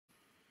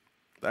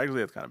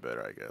Actually, that's kind of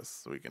better, I guess.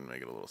 So we can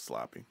make it a little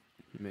sloppy.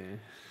 Man.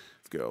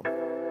 Let's go.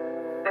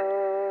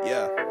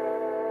 Yeah.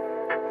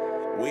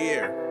 We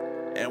here.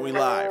 And we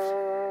live.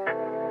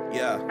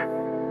 Yeah.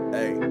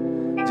 Hey.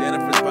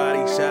 Jennifer's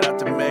Body. Shout out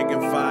to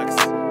Megan Fox.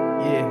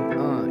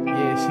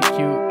 Yeah, she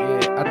cute.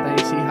 Yeah, I think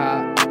she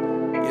hot.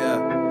 Yeah.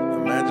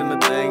 Imagine the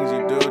things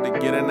you do to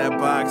get in that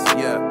box.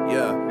 Yeah.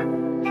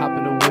 Hop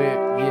in the whip.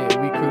 Yeah,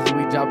 we cruising,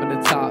 we dropping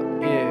the top.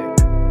 Yeah.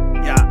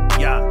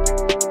 Yeah.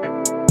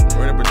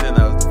 We're gonna pretend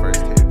that was the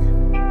first take.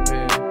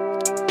 Man.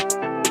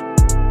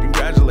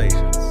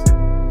 Congratulations.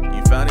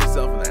 You found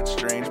yourself in that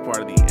strange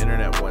part of the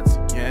internet once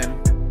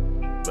again.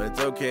 But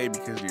it's okay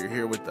because you're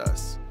here with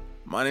us.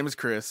 My name is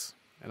Chris.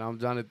 And I'm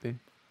Jonathan.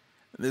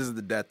 And this is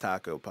the Death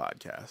Taco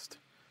Podcast.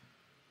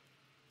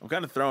 I'm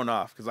kind of thrown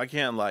off because I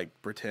can't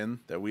pretend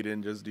that we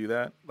didn't just do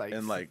that.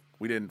 And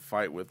we didn't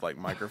fight with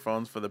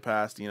microphones for the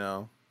past,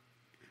 10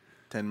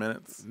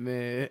 minutes.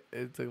 Man,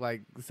 it took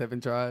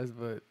 7 tries,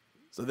 but...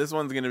 So this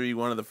one's going to be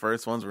one of the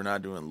first ones we're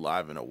not doing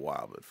live in a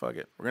while, but fuck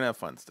it. We're going to have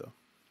fun still.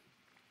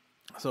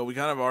 So we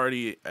kind of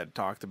already had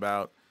talked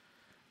about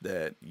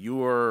that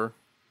you're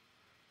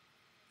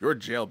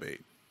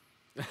jailbait.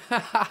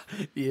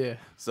 Yeah.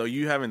 So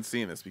you haven't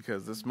seen this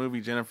because this movie,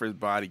 Jennifer's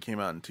Body, came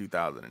out in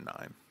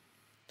 2009.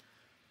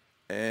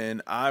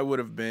 And I would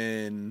have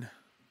been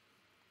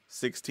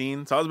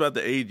 16. So I was about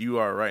the age you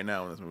are right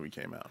now when this movie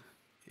came out.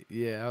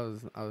 Yeah,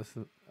 I was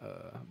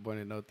born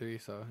in 03,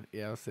 so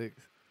yeah, I was 6.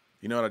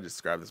 You know what I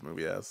described this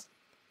movie as?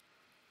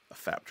 A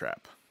fap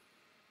trap.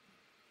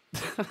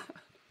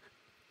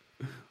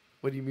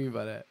 What do you mean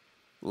by that?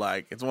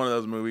 It's one of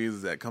those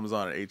movies that comes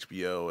on at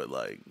HBO at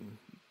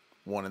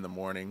 1 in the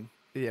morning.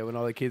 Yeah, when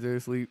all the kids are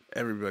asleep.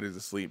 Everybody's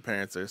asleep.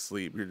 Parents are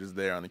asleep. You're just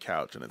there on the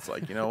couch, and it's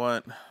you know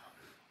what?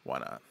 Why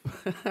not?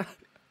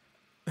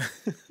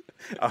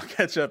 I'll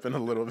catch up in a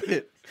little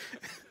bit.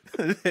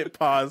 Hit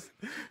pause.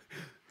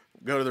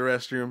 Go to the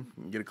restroom.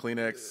 Get a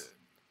Kleenex.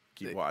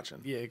 Keep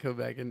watching. Yeah, come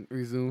back and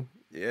resume.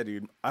 Yeah,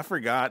 dude. I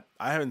forgot.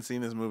 I haven't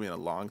seen this movie in a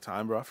long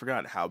time, bro. I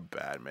forgot how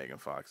bad Megan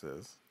Fox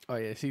is. Oh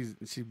yeah, she's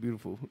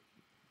beautiful.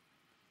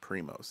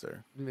 Primo,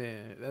 sir.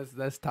 Man,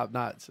 that's top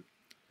notch.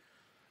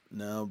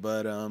 No,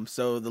 but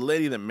so the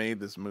lady that made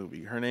this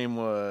movie, her name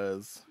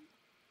was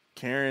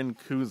Karen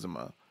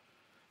Kuzma,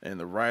 and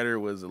the writer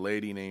was a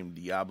lady named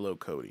Diablo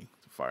Cody.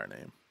 It's a fire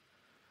name.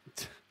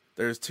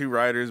 There's 2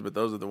 writers, but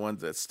those are the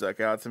ones that stuck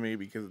out to me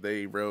because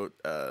they wrote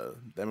that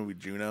movie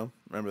Juno.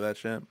 Remember that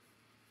shit?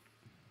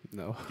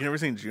 No. You never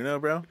seen Juno,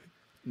 bro?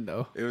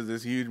 No. It was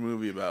this huge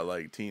movie about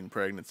teen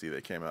pregnancy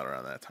that came out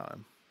around that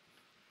time.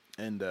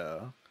 And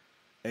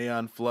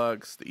Aeon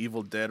Flux, the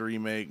Evil Dead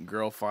remake,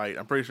 Girl Fight.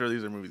 I'm pretty sure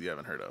these are movies you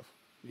haven't heard of.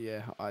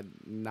 Yeah,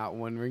 not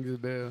one rings a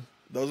bell.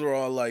 Those were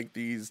all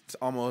these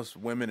almost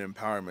women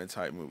empowerment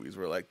type movies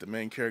where the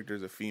main character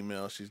is a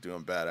female, she's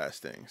doing badass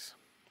things.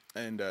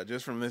 And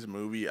just from this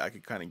movie, I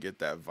could kind of get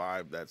that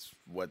vibe. That's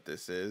what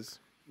this is.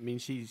 I mean,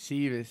 she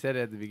even said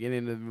at the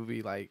beginning of the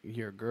movie,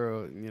 you're a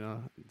girl,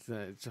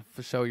 it's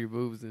for show your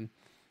boobs, and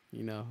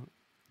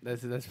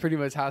that's pretty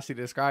much how she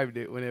described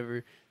it.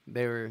 Whenever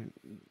they were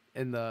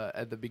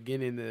at the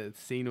beginning, the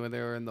scene when they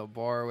were in the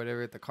bar or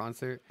whatever at the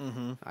concert,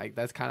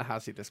 that's kind of how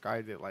she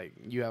described it.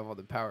 You have all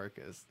the power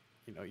because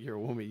you're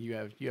a woman, you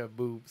have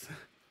boobs.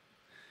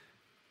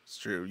 It's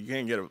true. You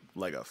can't get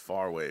a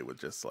far way with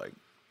just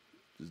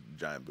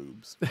giant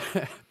boobs.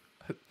 I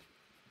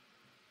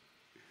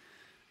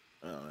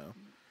don't know.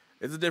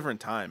 It's a different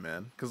time,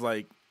 man.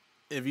 Because,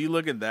 if you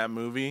look at that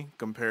movie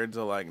compared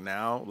to,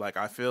 now,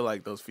 I feel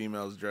like those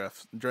females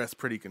dress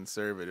pretty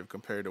conservative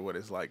compared to what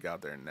it's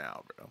out there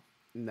now, bro.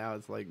 Now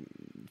it's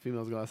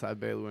females go outside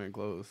barely wearing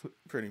clothes.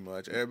 Pretty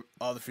much.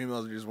 All the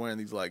females are just wearing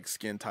these,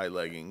 skin-tight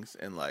leggings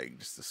and,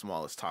 just the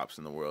smallest tops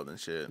in the world and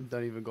shit.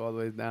 Don't even go all the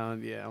way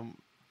down. Yeah.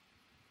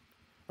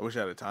 I wish I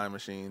had a time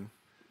machine.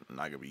 I'm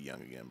not going to be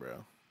young again,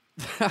 bro.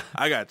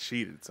 I got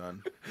cheated,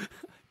 son.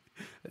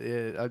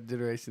 Yeah, our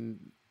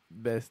generation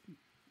best.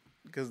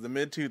 Because the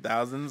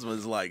mid-2000s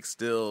was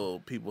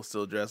people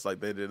still dressed like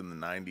they did in the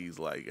 90s.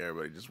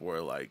 Everybody just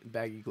wore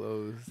baggy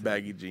clothes,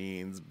 baggy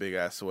jeans,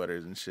 big-ass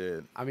sweaters and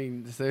shit. I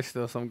mean, there's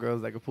still some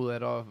girls that can pull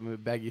that off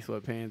with baggy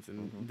sweatpants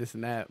and this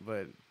and that,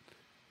 but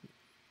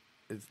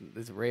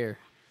it's rare.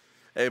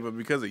 Hey, but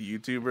because of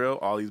YouTube, bro,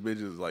 all these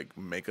bitches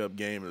makeup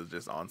game is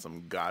just on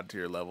some god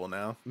tier level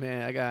now.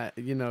 Man, I got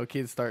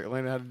kids start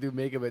learning how to do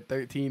makeup at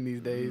 13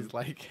 these days.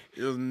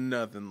 It was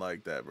nothing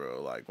like that,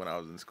 bro. When I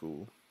was in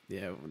school.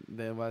 Yeah,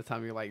 then by the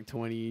time you're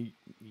 20,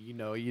 you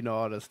know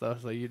all the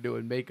stuff. So you're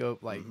doing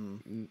makeup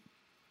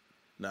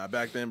Nah,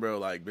 back then, bro,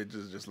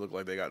 bitches just looked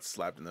like they got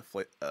slapped in the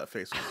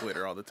face with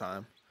glitter all the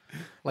time.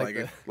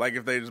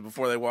 If they just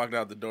before they walked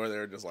out the door, they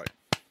were just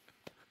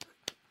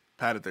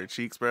patted their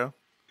cheeks, bro.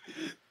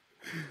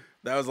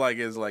 That was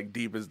as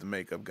deep as the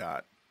makeup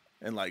got,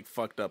 and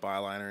fucked up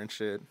eyeliner and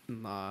shit.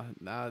 Nah,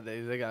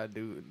 nowadays they gotta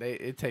do.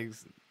 It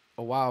takes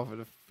a while for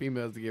the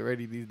females to get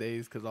ready these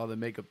days because all the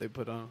makeup they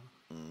put on.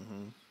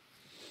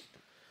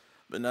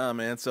 But nah,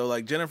 man. So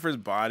Jennifer's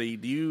Body.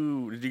 Did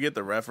you get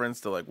the reference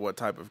to what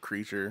type of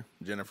creature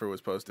Jennifer was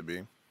supposed to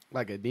be?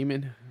 like a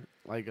demon,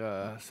 like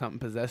something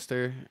possessed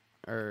her,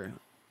 or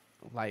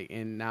like,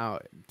 and now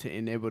to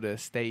enable to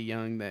stay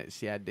young, that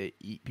she had to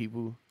eat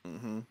people.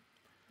 Mm-hmm.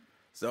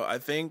 So I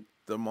think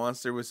the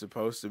monster was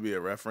supposed to be a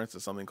reference to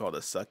something called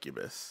a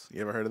succubus.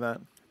 You ever heard of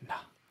that? No.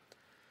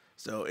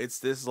 So it's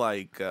this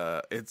like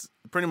it's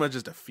pretty much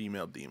just a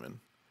female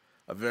demon,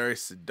 a very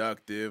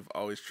seductive,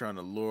 always trying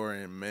to lure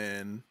in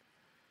men.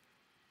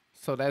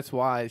 So that's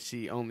why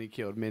she only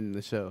killed men in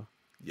the show.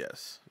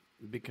 Yes.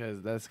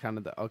 Because that's kind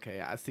of the,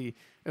 okay, I see.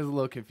 It was a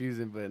little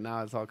confusing, but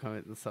now it's all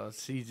coming. So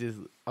she just,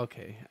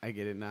 okay, I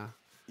get it now.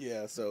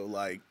 Yeah, so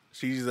like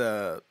she's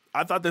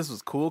I thought this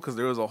was cool because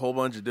there was a whole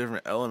bunch of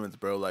different elements,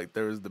 bro. Like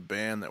there was the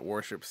band that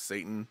worships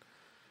Satan.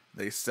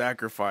 They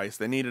sacrificed.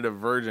 They needed a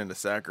virgin to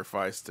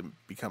sacrifice to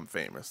become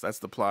famous. That's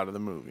the plot of the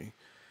movie.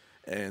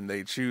 And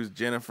they choose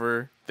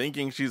Jennifer,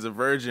 thinking she's a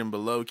virgin, but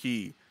low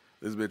key,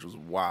 this bitch was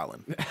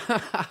wildin'.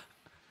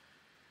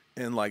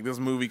 And like this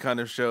movie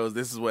kind of shows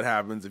this is what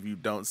happens if you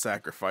don't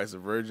sacrifice a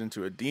virgin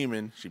to a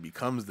demon. She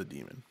becomes the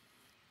demon.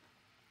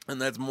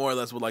 And that's more or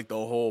less what like the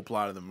whole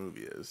plot of the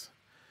movie is.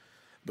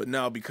 But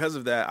no, because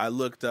of that, I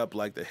looked up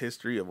like the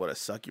history of what a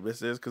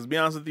succubus is. Because to be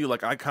honest with you,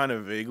 like I kind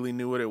of vaguely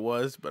knew what it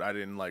was, but I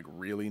didn't like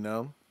really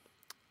know.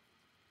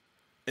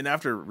 And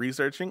after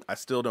researching, I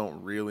still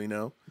don't really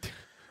know.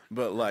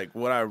 But like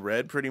what I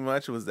read pretty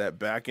much was that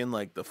back in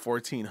like the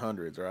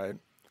 1400s, right?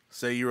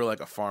 Say you were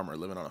like a farmer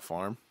living on a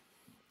farm.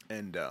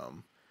 And,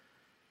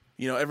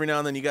 you know, every now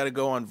and then you got to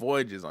go on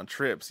voyages, on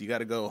trips. You got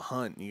to go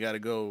hunt. You got to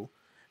go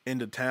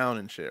into town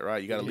and shit,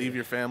 right? You got to leave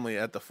your family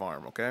at the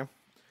farm, okay?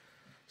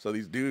 So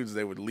these dudes,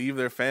 they would leave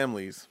their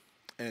families,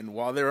 and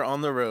while they were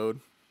on the road,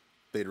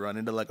 they'd run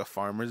into like a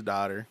farmer's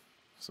daughter,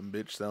 some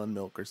bitch selling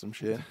milk or some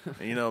shit.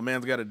 And you know, a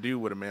man's got to do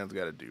what a man's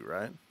got to do,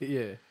 right?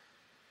 Yeah.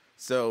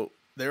 So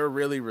they were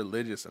really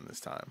religious in this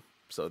time.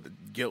 So the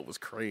guilt was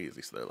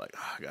crazy. So they're like,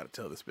 oh, I got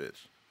to tell this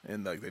bitch.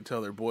 And like they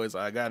tell their boys,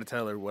 I got to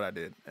tell her what I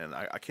did, and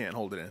I can't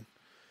hold it in.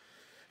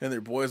 And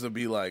their boys would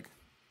be like,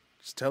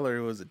 just tell her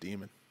it was a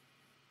demon.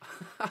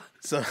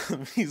 So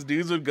these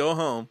dudes would go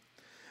home,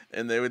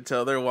 and they would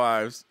tell their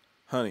wives,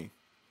 honey,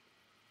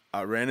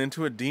 I ran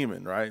into a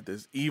demon, right?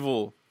 This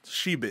evil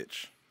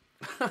she-bitch.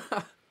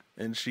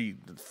 And she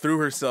threw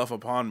herself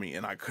upon me,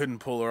 and I couldn't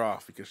pull her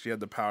off because she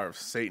had the power of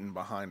Satan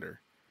behind her.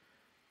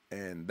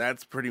 And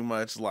that's pretty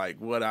much like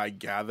what I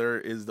gather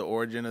is the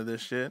origin of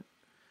this shit.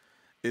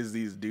 Is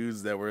these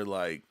dudes that were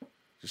like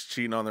just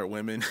cheating on their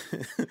women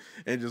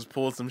and just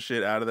pulled some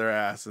shit out of their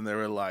ass, and they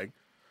were like,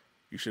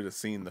 you should have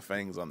seen the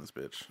fangs on this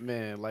bitch.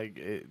 Man, like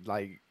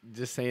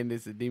just saying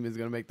this, the demon's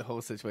gonna make the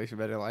whole situation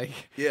better. Like,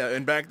 yeah,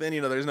 and back then,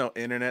 you know, there's no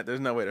internet, there's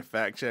no way to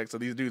fact check. So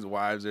these dudes'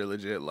 wives are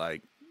legit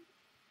like,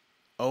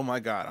 oh my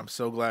God, I'm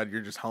so glad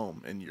you're just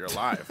home and you're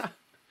alive.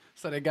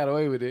 So they got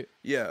away with it.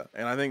 Yeah,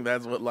 and I think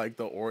that's what like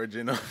the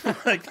origin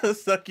of like the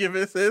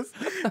succubus is.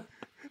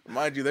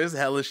 Mind you, there's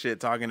hella shit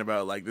talking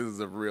about like this is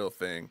a real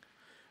thing.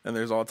 And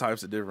there's all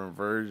types of different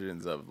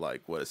versions of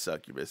like what a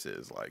succubus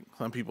is. Like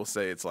some people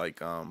say it's like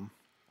a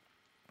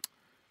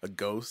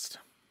ghost,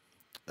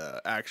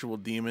 actual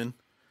demon.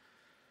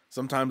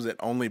 Sometimes it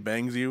only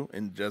bangs you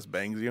and just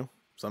bangs you.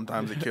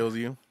 Sometimes it kills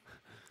you.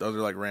 Those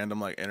are like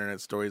random like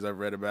internet stories I've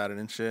read about it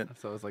and shit.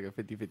 So it's like a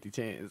 50-50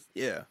 chance.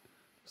 Yeah.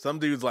 Some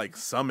dudes like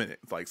summon it.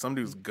 Like some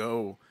dudes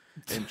go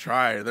and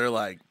try it. They're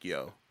like,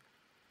 yo,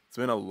 it's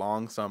been a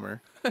long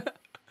summer.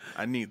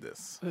 I need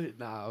this.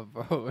 Nah,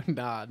 bro.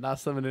 Nah,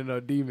 not summoning no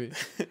demon.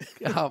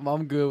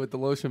 I'm good with the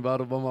lotion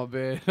bottle by my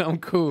bed. I'm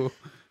cool.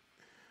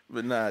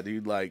 But nah,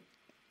 dude, like,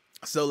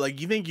 so, like,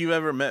 you think you've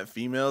ever met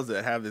females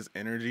that have this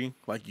energy?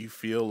 Like, you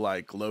feel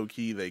like,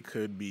 low-key, they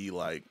could be,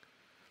 like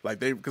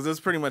they, because that's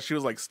pretty much, she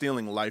was, like,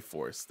 stealing life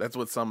force. That's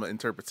what some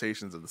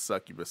interpretations of the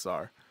succubus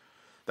are.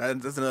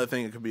 That's another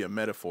thing. It could be a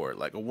metaphor.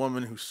 Like, a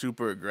woman who's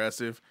super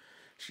aggressive,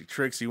 she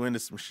tricks you into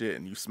some shit,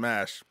 and you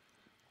smash.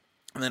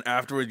 And then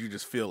afterwards, you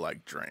just feel,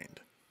 like, drained.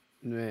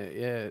 Man,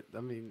 yeah,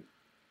 I mean...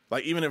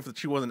 Like, even if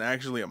she wasn't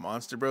actually a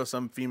monster, bro,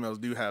 some females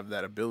do have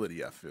that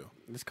ability, I feel.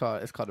 It's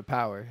called the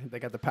power. They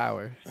got the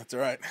power. That's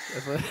right.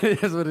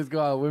 That's what it's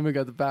called. Women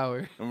got the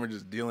power. And we're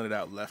just dealing it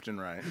out left and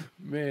right.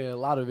 Man, a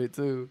lot of it,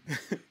 too.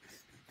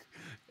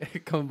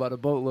 It comes by the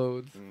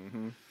boatloads.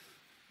 Mm-hmm.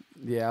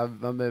 Yeah,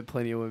 I've met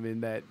plenty of women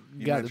that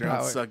You got met the your own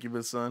power.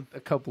 succubus, son? A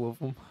couple of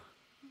them.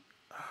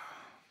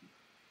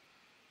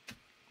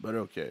 But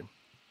okay.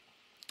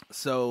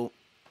 So...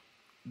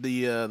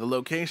 The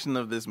location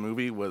of this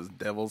movie was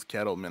Devil's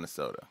Kettle,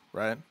 Minnesota,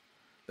 right?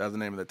 That was the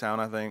name of the town,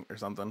 I think, or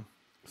something.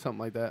 Something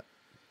like that.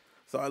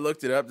 So I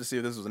looked it up to see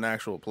if this was an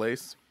actual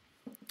place.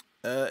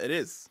 It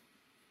is.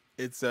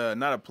 It's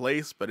not a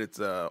place, but it's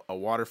a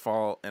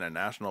waterfall in a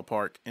national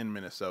park in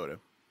Minnesota.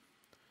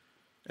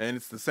 And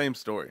it's the same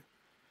story.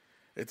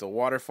 It's a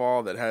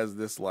waterfall that has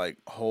this, like,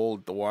 hole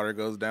the water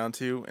goes down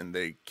to, and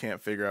they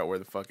can't figure out where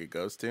the fuck it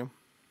goes to.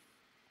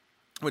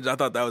 Which I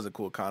thought that was a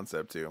cool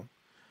concept, too.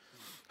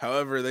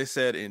 However, they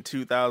said in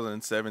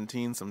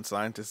 2017, some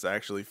scientists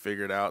actually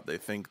figured out they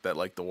think that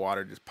like the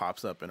water just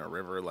pops up in a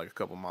river like a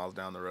couple miles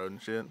down the road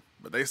and shit.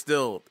 But they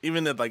still,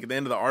 even at like at the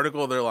end of the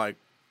article, they're like,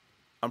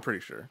 I'm pretty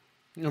sure.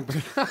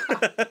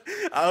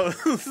 I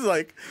was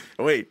like,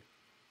 wait,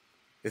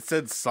 it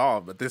said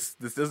solved, but this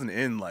doesn't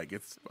end like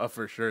it's a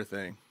for sure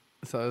thing.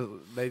 So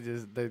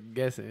they're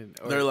guessing.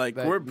 Or They're like,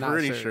 we're not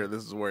pretty sure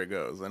this is where it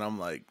goes, and I'm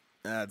like,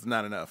 it's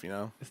not enough, you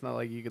know. It's not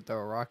like you could throw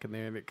a rock in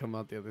there and it come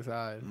out the other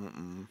side.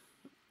 Mm-mm.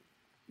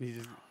 You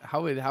just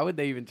how would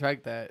they even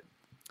track that?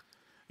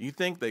 You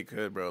think they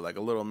could, bro? Like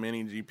a little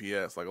mini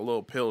GPS, like a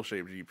little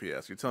pill-shaped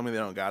GPS. You tell me they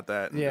don't got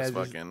that? And Yeah, just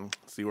just- fucking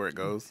see where it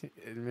goes.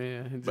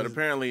 Man, But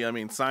apparently, I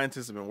mean,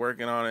 scientists have been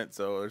working on it,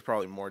 so there's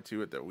probably more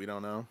to it that we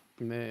don't know.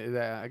 man,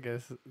 I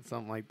guess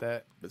something like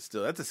that. But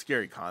still, that's a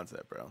scary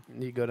concept, bro.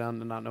 You go down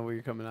to not know where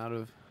you're coming out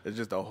of. It's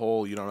just a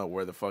hole you don't know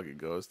where the fuck it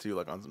goes to,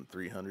 like on some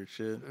 300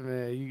 shit.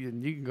 Man,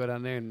 you can go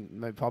down there and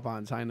maybe pop out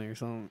in China or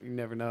something. You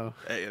never know.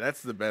 Hey,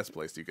 that's the best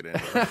place you could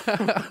end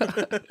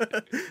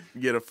up.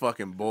 Get a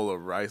fucking bowl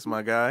of rice,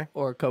 my guy.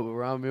 Or a cup of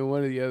ramen,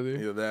 one or the other.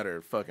 Either that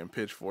or fucking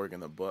pitchfork in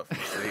the butt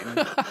from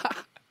Satan.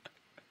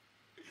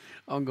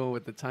 I'm going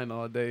with the China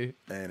all day.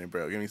 Man,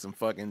 bro, give me some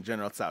fucking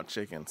General Tso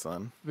chicken,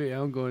 son. But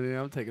yeah, I'm going in there.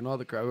 I'm taking all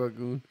the crab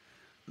ragoon.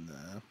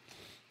 Nah.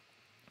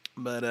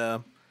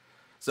 But,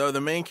 so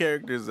the main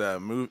character's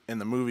in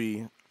the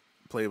movie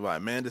played by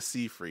Amanda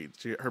Seyfried.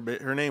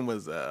 Her name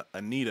was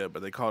Anita,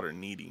 but they called her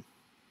Needy.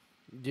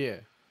 Yeah.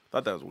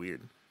 Thought that was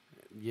weird.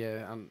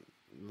 Yeah,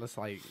 let's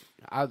like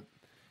I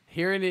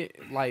hearing it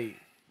like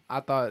I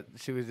thought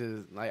she was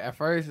just like at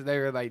first they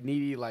were like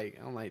needy, like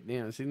I'm like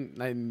damn she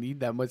didn't need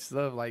that much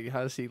stuff, like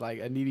how's she like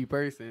a needy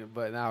person?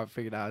 But now I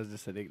figured out it's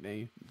just a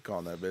nickname.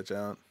 Calling that bitch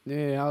out.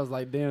 Yeah, I was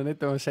like damn, they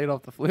throwing shade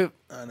off the flip.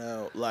 I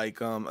know. Like,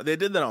 they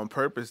did that on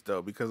purpose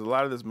though, because a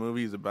lot of this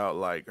movie is about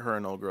like her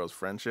and old girl's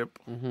friendship,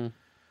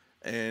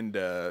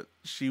 and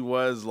she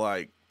was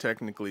like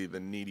technically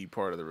the needy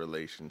part of the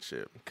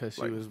relationship Because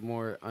she like, was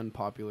more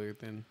unpopular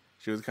than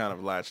she was kind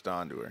of latched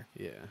onto her.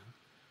 yeah.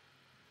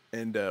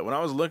 And when I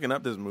was looking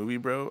up this movie,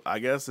 bro, I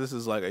guess this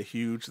is like a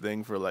huge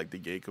thing for like the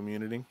gay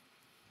community.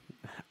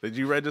 Did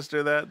you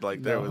register that?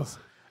 Like there No. was,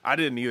 I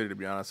didn't either, to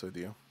be honest with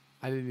you.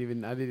 I didn't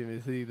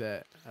even see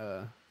that.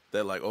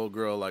 That like old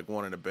girl like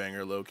wanted to bang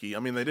her low key. I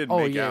mean, they didn't Oh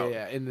make yeah, out.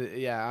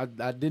 yeah,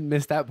 I didn't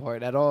miss that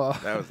part at all.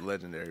 That was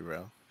legendary,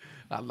 bro.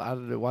 I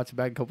had to watch it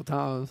back a couple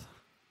times.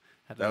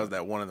 That was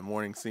that 1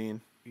 a.m.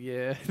 scene.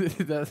 Yeah,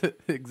 that's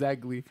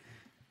exactly.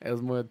 It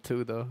was more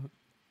 2 though.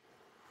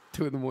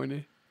 2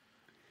 a.m.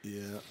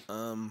 Yeah.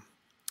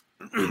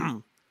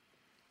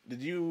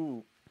 Did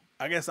you?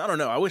 I guess I don't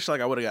know. I wish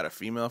like I would have got a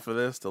female for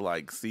this to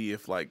like see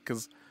if like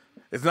because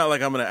it's not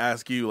like I'm gonna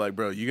ask you like,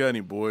 bro, you got any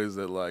boys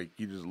that like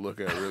you just look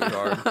at really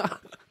hard?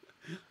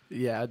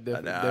 Yeah, I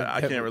definitely.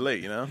 I can't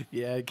relate, you know.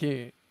 Yeah, I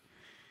can't.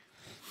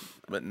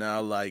 But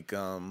now like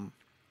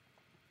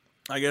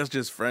I guess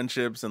just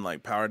friendships and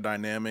like power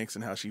dynamics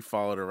and how she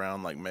followed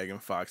around like Megan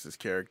Fox's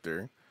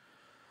character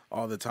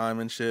all the time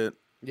and shit.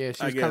 Yeah, I she's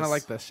kind guess. of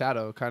like the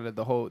shadow, kind of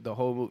the whole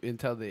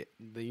until the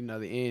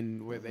the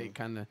end where they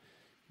kind of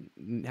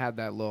had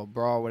that little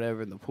brawl,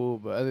 whatever, in the pool.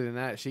 But other than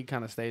that, she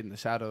kind of stayed in the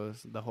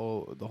shadows the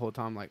whole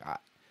time. Like,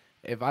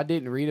 if I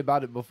didn't read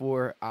about it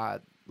before I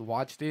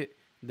watched it,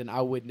 then I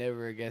would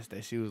never have guessed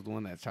that she was the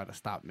one that tried to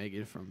stop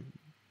Megan from,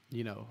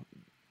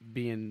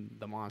 being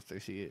the monster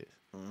she is.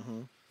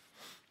 Mm-hmm.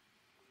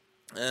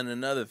 And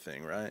another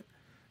thing, right?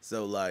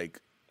 So like,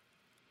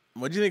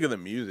 what'd you think of the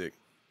music?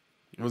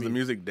 Was the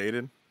music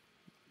dated?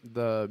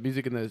 The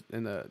music in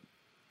the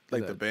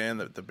Like the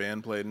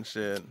band played and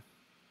shit.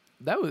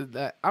 that was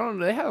that. I don't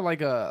know. They had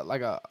like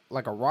a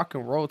rock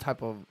and roll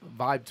type of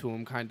vibe to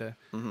them, kind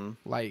of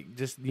like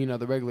just the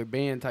regular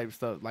band type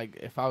stuff. Like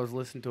if I was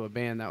listening to a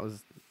band, that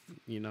was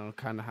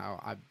kind of how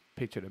I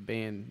pictured a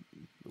band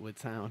would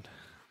sound.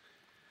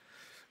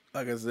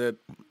 Like I said,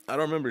 I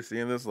don't remember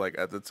seeing this like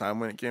at the time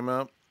when it came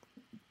out,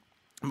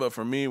 but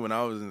for me, when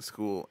I was in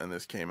school and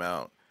this came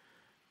out,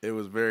 it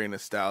was very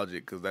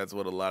nostalgic because that's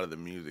what a lot of the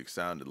music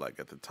sounded like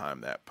at the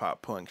time. That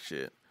pop punk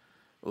shit,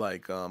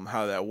 like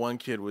how that one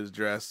kid was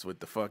dressed with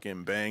the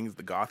fucking bangs,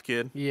 the goth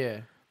kid.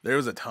 Yeah. There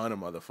was a ton of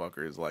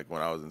motherfuckers like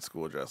when I was in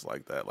school dressed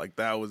like that. Like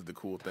that was the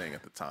cool thing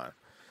at the time.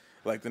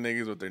 Like the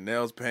niggas with their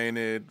nails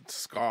painted,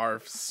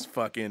 scarves,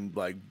 fucking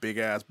like big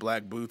ass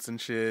black boots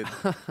and shit.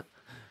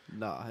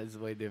 No, it's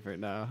way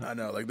different now. I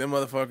know, like them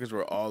motherfuckers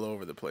were all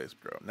over the place,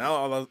 bro. Now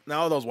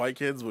all those white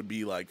kids would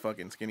be like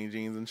fucking skinny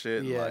jeans and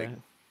shit, Yeah. and like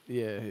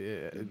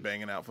Yeah.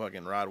 banging out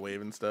fucking Rod Wave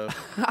and stuff.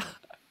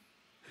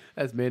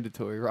 That's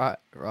mandatory. Rod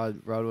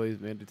Wave is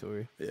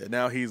mandatory. Yeah,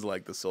 now he's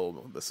like the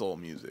soul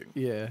music.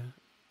 Yeah.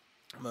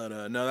 But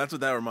no, that's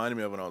what that reminded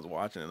me of when I was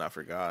watching it, and I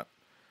forgot.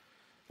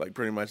 Like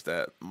pretty much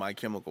that My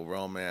Chemical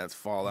Romance,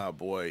 Fall Out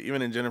Boy.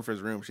 Even in Jennifer's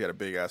room, she had a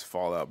big ass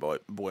Fall Out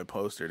Boy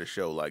poster to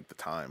show like the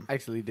time. I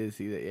actually did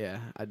see that. Yeah,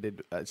 I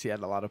did. She had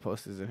a lot of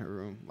posters in her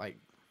room. Like,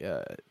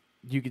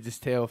 you could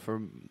just tell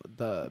from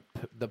the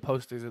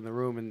posters in the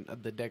room and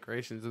the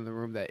decorations in the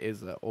room that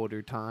is an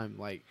older time.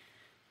 Like,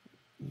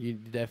 you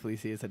definitely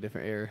see it's a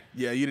different era.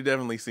 Yeah, you'd have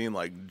definitely seen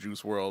like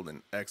Juice WRLD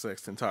and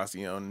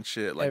XXXTentacion and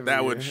shit. Like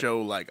that would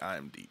show like I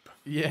Am Deep.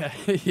 Yeah,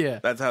 yeah.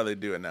 That's how they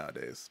do it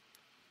nowadays.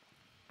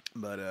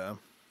 But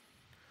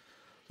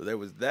So there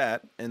was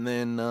that, and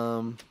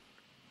then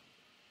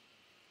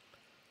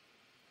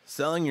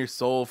selling your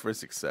soul for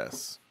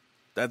success.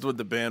 That's what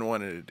the band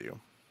wanted to do.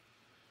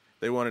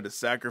 They wanted to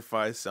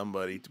sacrifice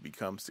somebody to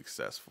become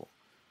successful.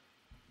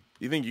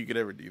 You think you could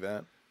ever do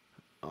that?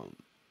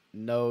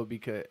 No,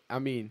 because I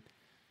mean,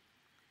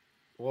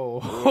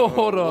 hold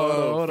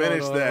on.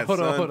 Finish that,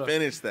 son.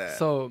 Finish that.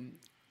 So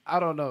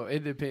I don't know.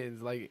 It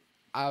depends. Like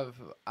I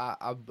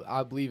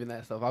believe in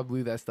that stuff. I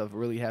believe that stuff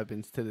really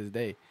happens to this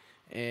day.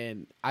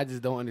 And I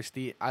just don't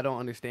understand. I don't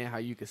understand how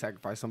you could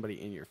sacrifice somebody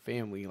in your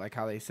family, like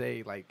how they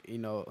say, like, you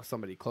know,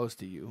 somebody close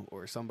to you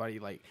or somebody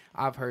like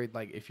I've heard,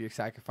 like if you're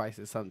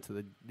sacrificing something to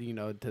the, you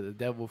know, to the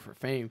devil for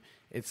fame,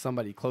 it's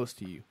somebody close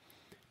to you.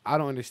 I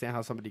don't understand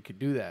how somebody could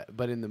do that.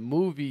 But in the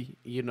movie,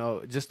 you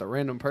know, just a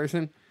random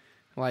person,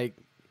 like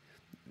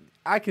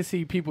I could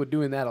see people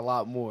doing that a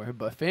lot more.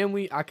 But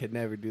family, I could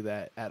never do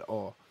that at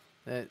all.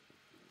 That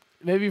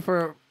maybe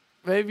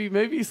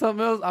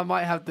something else. I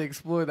might have to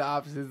explore the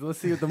options. Let's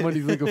see what the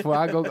money's looking for.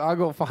 I'll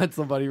go find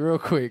somebody real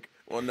quick.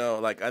 Well, no,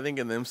 like I think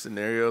in them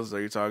scenarios,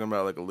 are you talking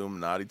about like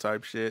Illuminati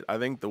type shit? I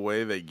think the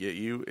way they get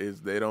you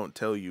is they don't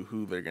tell you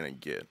who they're gonna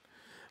get.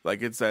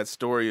 Like it's that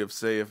story of,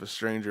 say, if a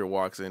stranger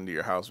walks into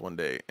your house one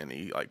day and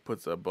he like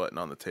puts a button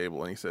on the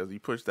table and he says,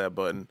 "You push that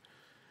button,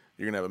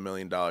 you're gonna have $1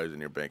 million in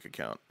your bank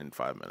account in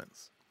 5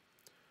 minutes."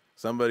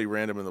 Somebody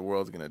random in the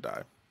world is gonna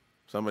die.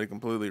 Somebody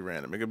completely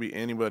random. It could be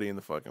anybody in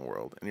the fucking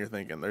world. And you're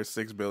thinking, there's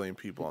 6 billion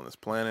people on this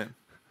planet.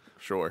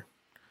 Sure.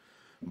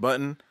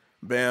 Button,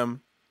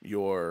 bam,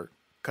 your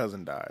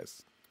cousin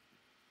dies.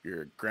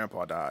 Your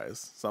grandpa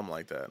dies. Something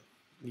like that.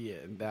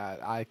 Yeah,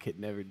 that I could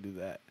never do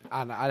that.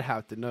 I'd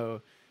have to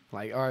know,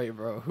 like, all right,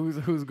 bro,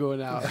 who's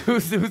going out?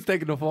 who's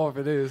taking the fall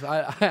for this?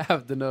 I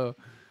have to know.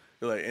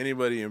 Like,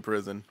 anybody in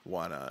prison,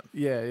 why not?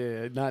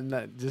 Yeah. Not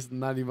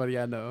anybody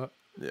I know.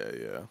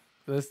 Yeah.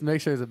 Let's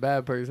make sure it's a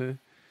bad person.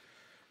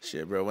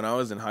 Shit, bro. When I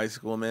was in high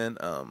school, man,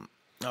 I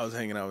was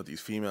hanging out with these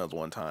females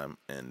one time,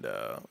 and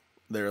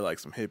they were like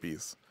some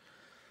hippies.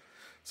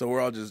 So we're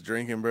all just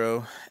drinking,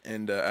 bro.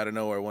 And out of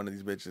nowhere, one of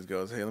these bitches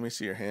goes, "Hey, let me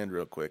see your hand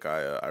real quick.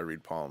 I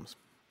read palms."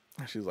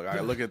 She's like,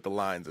 "I look at the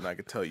lines, and I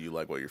could tell you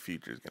like what your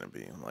future is gonna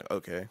be." I'm like,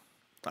 "Okay."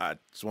 I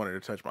just wanted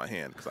her to touch my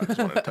hand because I just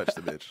wanted to touch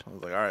the bitch. I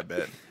was like, "All right,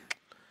 bet."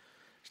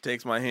 She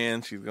takes my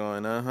hand. She's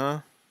going,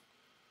 "Uh-huh.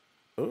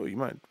 Oh, you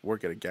might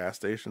work at a gas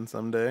station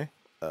someday."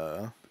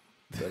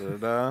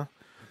 Da-da-da.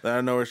 Then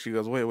I know where she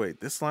goes, wait,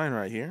 this line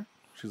right here?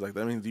 She's like,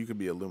 that means you could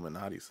be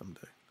Illuminati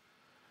someday.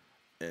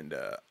 And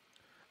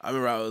I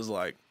remember I was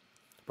like,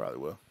 probably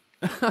will.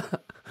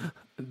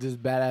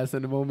 Just badass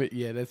in the moment.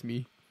 Yeah, that's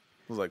me.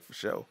 I was like, for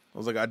sure. I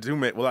was like, I do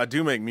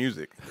make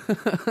music.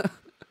 And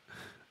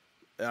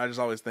I just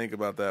always think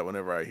about that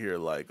whenever I hear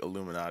like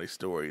Illuminati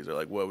stories or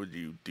like, what would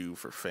you do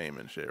for fame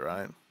and shit,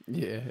 right?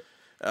 Yeah.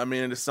 I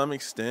mean, to some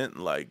extent,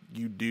 like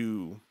you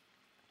do.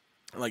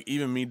 Like,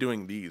 even me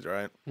doing these,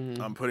 right?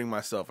 Mm-hmm. I'm putting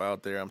myself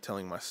out there. I'm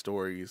telling my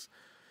stories.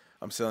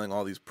 I'm selling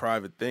all these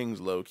private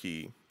things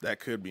low-key. That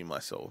could be my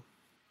soul.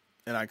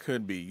 And I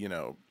could be, you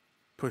know,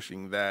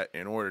 pushing that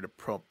in order to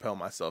propel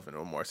myself into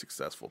a more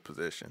successful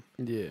position.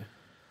 Yeah.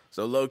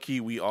 So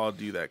low-key, we all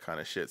do that kind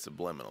of shit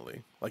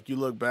subliminally. Like, you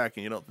look back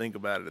and you don't think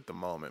about it at the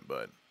moment,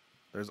 but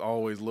there's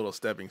always little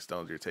stepping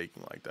stones you're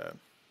taking like that.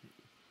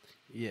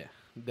 Yeah,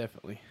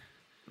 definitely.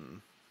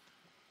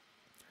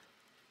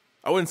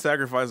 I wouldn't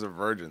sacrifice a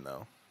virgin,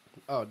 though.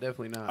 Oh,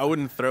 definitely not. I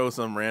wouldn't throw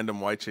some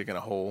random white chick in a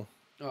hole.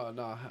 Oh,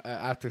 no.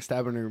 After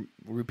stabbing her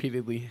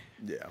repeatedly.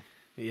 Yeah.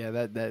 Yeah,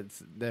 that's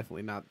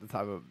definitely not the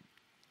type of...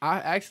 I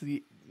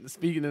actually,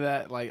 speaking of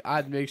that, like,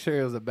 I'd make sure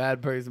it was a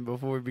bad person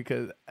before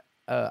because,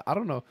 I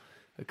don't know,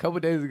 a couple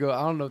of days ago,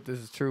 I don't know if this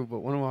is true,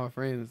 but one of my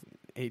friends,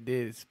 he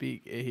did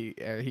speak.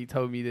 He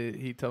told me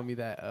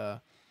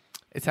that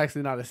it's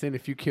actually not a sin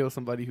if you kill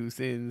somebody who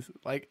sins.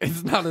 Like,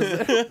 it's not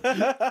a sin.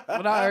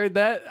 When I heard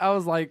that, I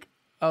was like,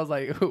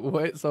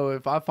 what? So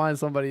if I find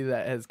somebody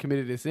that has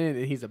committed a sin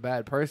and he's a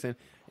bad person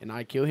and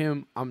I kill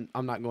him, I'm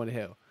not going to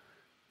hell.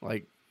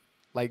 Like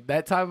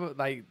that type of,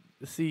 like,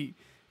 see,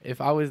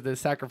 if I was to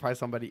sacrifice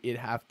somebody, it'd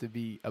have to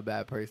be a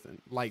bad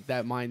person. Like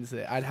that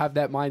mindset. I'd have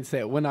that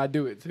mindset when I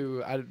do it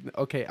too.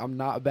 I'm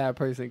not a bad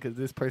person because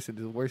this person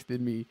is worse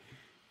than me,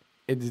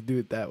 and just do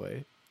it that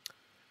way.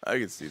 I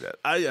can see that.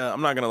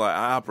 I'm not gonna lie.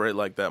 I operate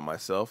like that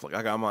myself. Like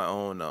I got my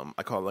own.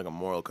 I call it like a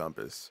moral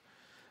compass.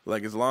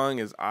 Like as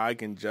long as I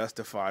can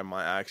justify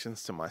my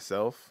actions to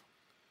myself,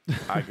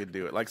 I could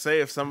do it. Like say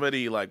if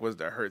somebody like was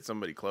to hurt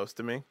somebody close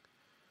to me,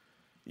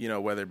 you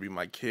know, whether it be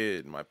my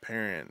kid, my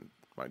parent,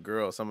 my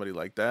girl, somebody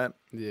like that.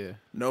 Yeah.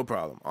 No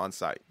problem on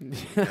site.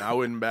 And I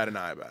wouldn't bat an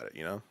eye about it.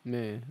 You know.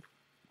 Man.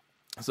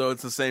 So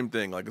it's the same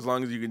thing. Like as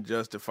long as you can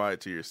justify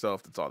it to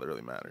yourself, that's all that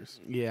really matters.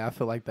 Yeah, I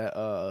feel like that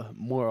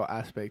moral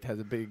aspect has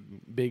a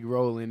big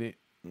role in it.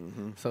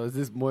 Mm-hmm. So is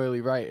this morally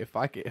right? If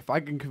I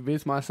can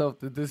convince myself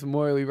that this is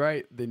morally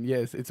right, then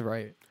yes, it's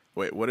right.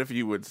 Wait, what if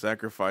you would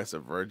sacrifice a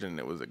virgin and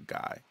it was a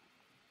guy?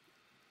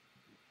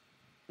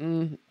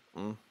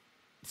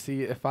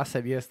 See, if I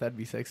said yes, that'd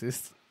be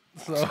sexist.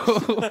 So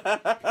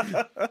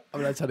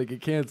I'm not trying to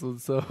get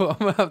canceled. So I'm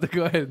gonna have to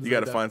go ahead. And You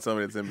got to that. find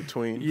somebody that's in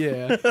between.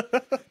 Yeah.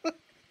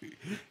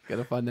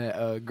 Gotta find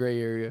that gray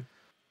area.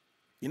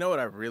 You know what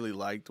I really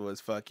liked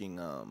was fucking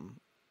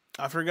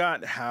I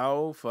forgot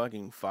how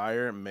fucking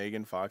fire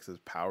Megan Fox's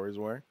powers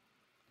were.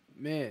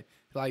 Man,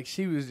 like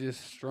she was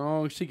just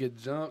strong. She could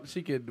jump.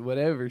 She could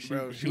whatever. She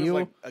Bro, she heal.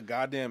 was like a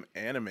goddamn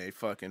anime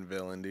fucking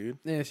villain, dude.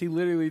 Yeah, she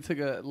literally took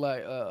a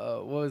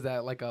what was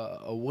that? Like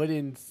a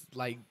wooden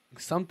like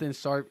something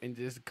sharp and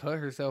just cut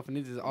herself, and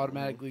it just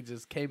automatically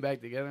just came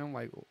back together. I'm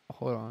like,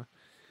 hold on.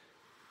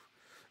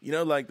 You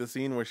know, like the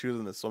scene where she was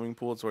in the swimming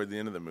pool towards the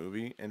end of the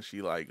movie, and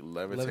she like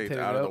levitates Levitated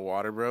out of up. the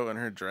water, bro, and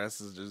her dress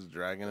is just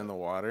dragging in the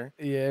water.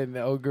 Yeah, and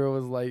the old girl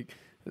was like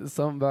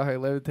something about her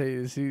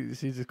levitating. She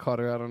just called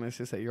her out on it.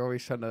 She said, "You're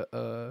always trying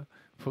to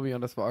put me on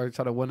the spot or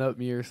try to one up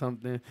me or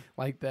something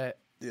like that."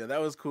 Yeah,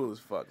 that was cool as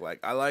fuck. Like,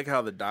 I like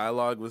how the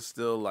dialogue was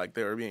still like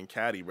they were being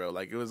catty, bro.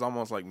 Like it was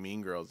almost like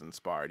Mean Girls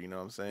inspired. You know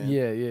what I'm saying?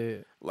 Yeah.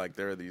 Like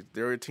there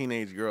were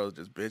teenage girls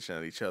just bitching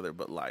at each other,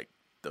 but like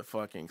the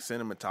fucking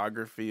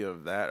cinematography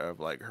of that, of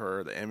like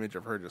her, the image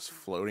of her just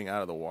floating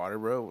out of the water,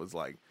 bro, was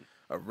like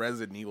a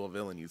Resident Evil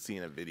villain you'd see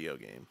in a video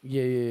game.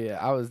 Yeah.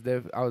 I was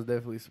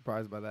definitely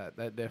surprised by that.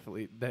 That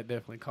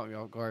definitely caught me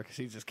off guard because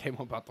she just came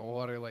up out the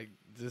water like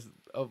just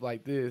up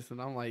like this, and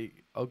I'm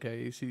like,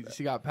 okay, she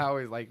got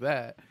powers like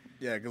that.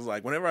 Yeah, because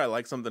like whenever I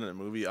like something in a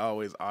movie, I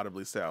always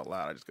audibly say out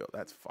loud, I just go,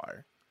 "That's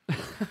fire."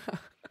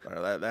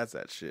 Or, that's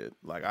that shit.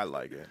 Like I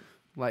like it.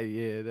 Like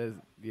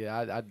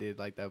I did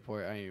like that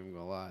part. I ain't even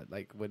gonna lie.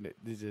 Like when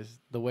it's just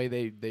the way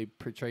they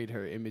portrayed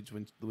her image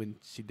when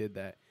she did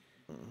that,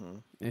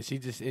 and she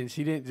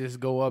didn't just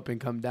go up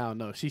and come down.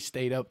 No, she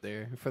stayed up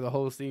there for the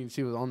whole scene.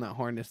 She was on that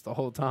harness the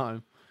whole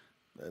time.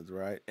 That's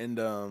right. And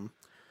the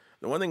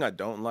one thing I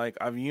don't like,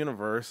 I've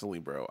universally,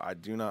 bro, I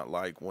do not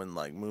like when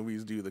like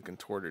movies do the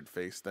contorted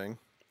face thing,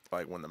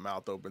 like when the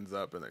mouth opens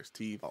up and there's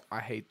teeth. Oh, I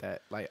hate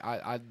that. Like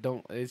I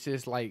don't. It's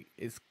just like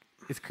it's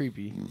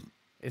creepy.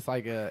 It's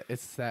like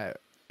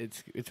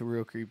it's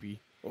real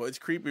creepy. Well, it's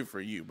creepy for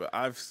you, but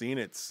I've seen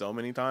it so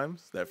many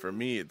times that for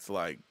me, it's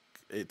like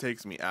it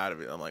takes me out of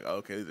it. I'm like,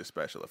 okay, these are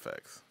special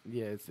effects.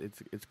 Yeah,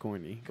 it's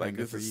corny. Like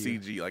kinda this for is you.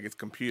 CG, like it's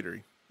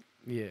computery.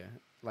 Yeah,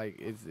 like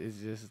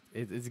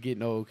it's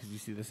getting old because you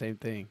see the same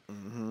thing.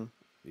 Mm-hmm.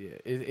 Yeah,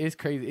 it's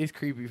crazy. It's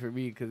creepy for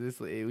me because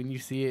when you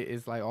see it,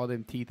 it's like all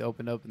them teeth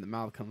open up and the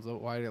mouth comes up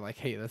wider. Like,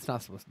 hey, that's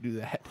not supposed to do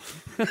that.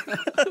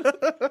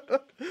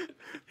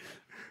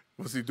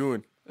 What's he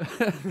doing?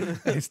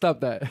 Hey, stop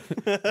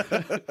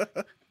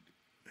that.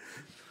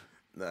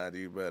 Nah,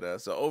 dude. But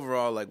so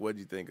overall, like, what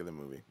do you think of the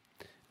movie?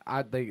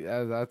 I think,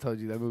 as I told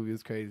you, that movie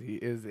was crazy.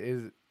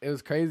 It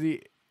was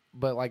crazy,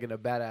 but like in a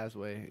badass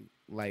way.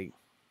 Like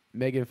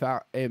Megan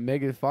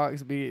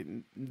Fox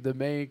being the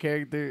main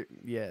character.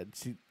 Yeah,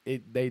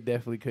 they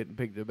definitely couldn't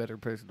pick a better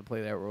person to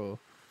play that role,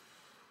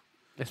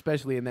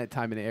 especially in that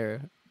time and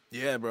era.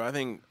 Yeah, bro. I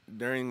think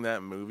during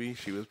that movie,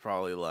 she was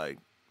probably like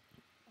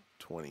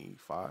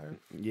 25,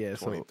 Yeah,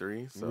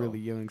 23. So really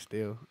young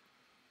still.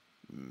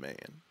 man,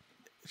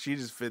 she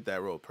just fit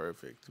that role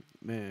perfect.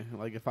 Man,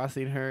 like if I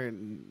seen her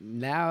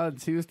now,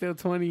 and she was still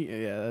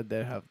 20. Yeah, I'd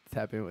have to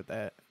tap in with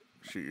that.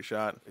 Shoot your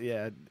shot.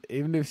 Yeah,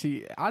 even if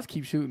I just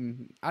keep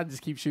shooting. I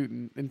just keep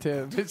shooting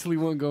until eventually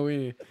one go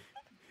in,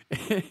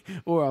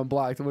 or I'm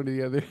blocked, one or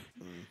the other.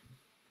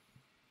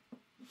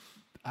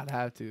 I'd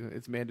have to.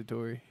 It's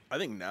mandatory. I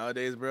think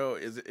nowadays, bro,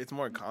 it's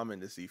more common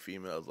to see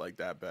females like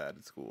that bad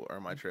at school. Or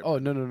am I tripping? Oh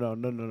no! No?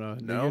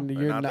 You're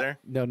They're not there?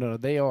 No.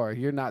 They are.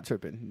 You're not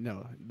tripping.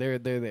 No, they're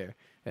there,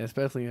 and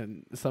especially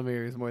in some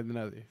areas more than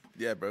others.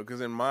 Yeah, bro.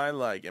 Because in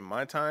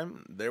my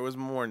time, there was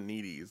more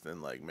needies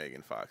than like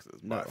Megan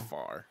Fox's by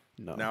far.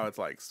 No. Now it's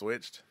like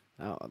switched.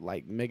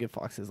 Like Megan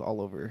Fox is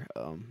all over.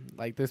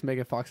 Like there's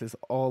Megan Foxes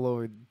all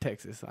over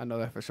Texas. I know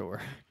that for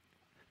sure.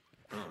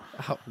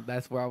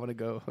 That's where I want to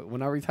go.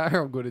 When I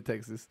retire, I'm going to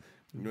Texas.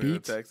 You wanna go to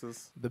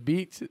Texas? The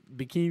beach,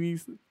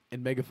 bikinis,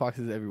 and Megan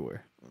Foxes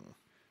everywhere.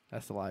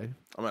 That's the life.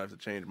 I'm gonna have to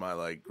change my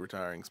like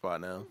retiring spot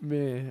now.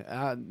 Man,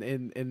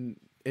 and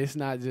it's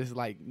not just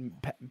like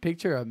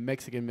picture a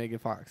Mexican Megan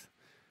Fox.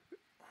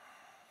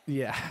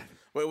 Yeah.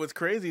 Wait, what's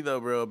crazy though,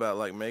 bro, about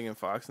like Megan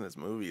Fox in this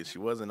movie is she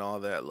wasn't all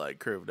that like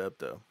curved up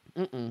though.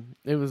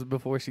 It was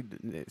before she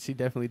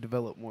definitely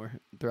developed more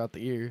throughout the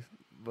years,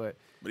 but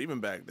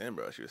even back then,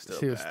 bro, she was still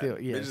She was bad. still-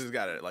 yeah. Bitch just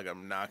got a like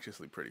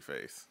obnoxiously pretty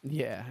face.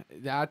 yeah,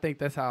 I think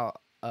that's how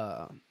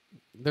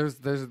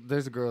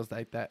there's girls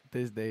like that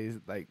these days.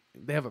 Like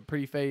they have a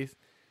pretty face,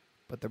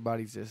 but their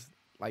body's just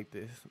like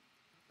this,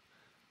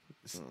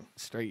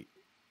 straight.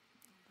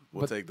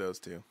 We'll But- take those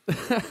two.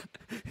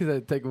 He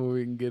said, "Take them where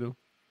we can get them."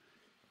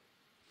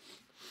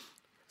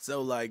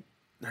 So like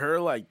her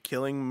like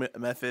killing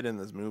method in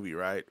this movie,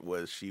 right,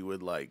 was she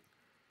would like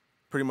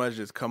pretty much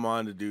just come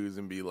on to dudes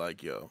and be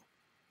like, "Yo,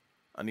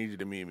 I need you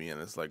to meet me in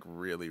this like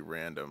really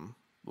random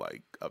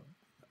like a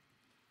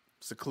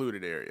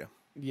secluded area."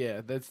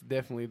 Yeah, that's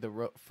definitely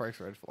the first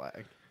red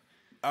flag.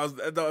 I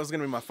thought it was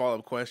gonna be my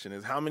follow-up question: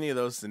 is how many of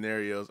those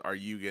scenarios are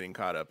you getting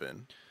caught up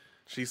in?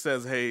 She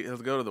says, "Hey,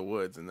 let's go to the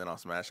woods, and then I'll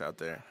smash out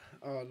there."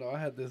 Oh no, I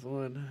had this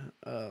one.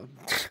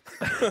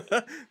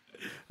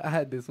 I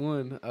had this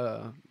one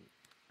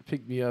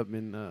pick me up,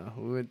 and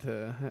we went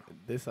to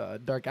this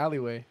dark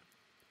alleyway.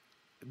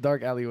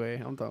 Dark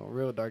alleyway. I'm talking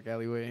real dark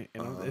alleyway,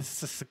 and it's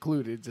just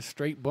secluded, just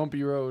straight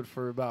bumpy road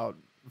for about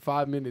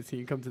 5 minutes.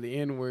 And you come to the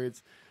end where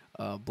it's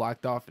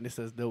blocked off, and it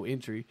says no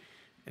entry.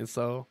 And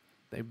so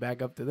they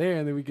back up to there,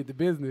 and then we get to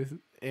business,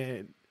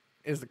 and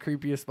it's the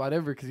creepiest spot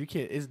ever because you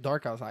can't. It's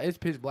dark outside. It's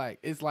pitch black.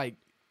 It's like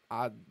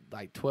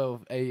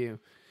 12 a.m.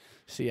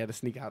 She had to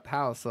sneak out the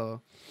house, so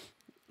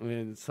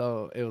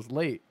it was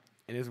late.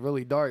 And it's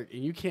really dark,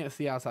 and you can't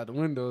see outside the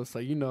window. So,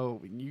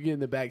 when you get in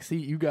the back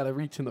seat, you got to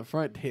reach in the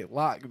front to hit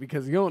lock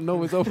because you don't know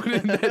what's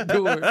opening that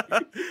door.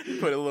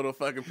 Put a little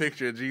fucking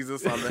picture of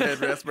Jesus on the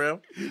headrest, bro.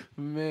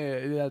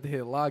 Man, you have to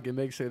hit lock and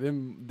make sure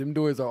them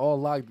doors are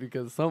all locked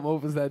because if something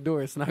opens that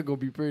door, it's not going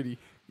to be pretty.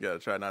 You got to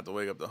try not to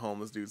wake up the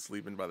homeless dude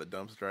sleeping by the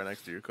dumpster right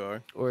next to your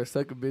car. Or a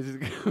sucker bitch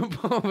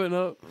pumping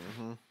up.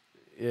 Mm-hmm.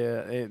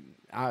 Yeah, and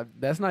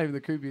that's not even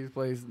the creepiest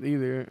place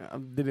either. I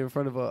did it in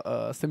front of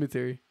a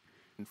cemetery.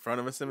 In front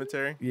of a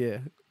cemetery? Yeah.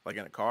 Like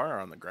in a car or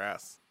on the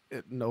grass?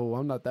 No,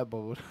 I'm not that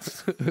bold.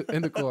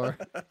 In the car.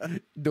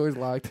 Doors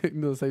locked.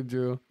 Same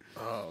drill.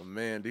 Oh,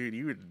 man, dude,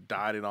 you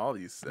died in all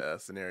these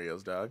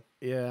scenarios, dog.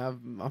 Yeah,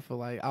 I feel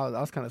like I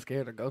was kind of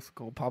scared a ghost was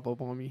going to pop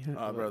up on me.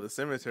 Oh, bro, the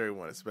cemetery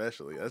one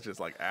especially. That's just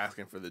like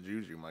asking for the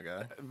juju, my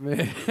guy. Man,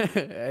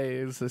 hey,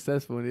 it was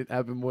successful and it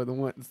happened more than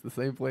once. The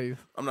same place.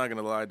 I'm not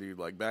going to lie, dude.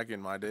 Like, back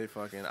in my day,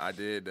 I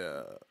did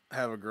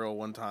have a girl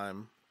one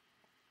time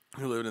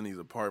who lived in these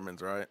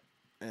apartments, right?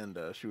 And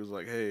she was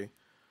like, hey,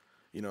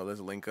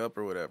 let's link up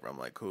or whatever. I'm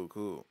like,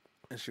 cool.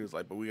 And she was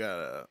like, but we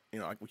gotta,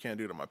 we can't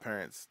do it at my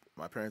parents'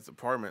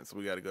 apartment, so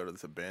we gotta go to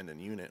this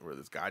abandoned unit where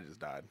this guy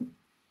just died.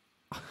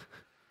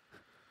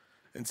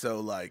 And so,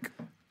 like,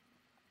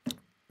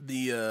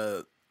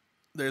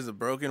 there's a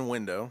broken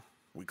window.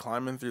 We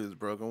climb in through this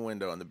broken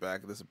window in the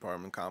back of this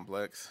apartment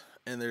complex,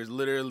 and there's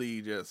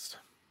literally just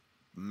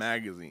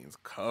magazines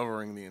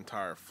covering the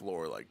entire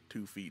floor, like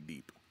 2 feet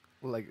deep.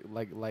 Like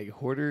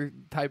hoarder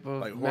type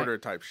of hoarder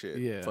type shit.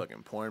 Yeah.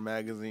 Fucking porn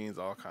magazines,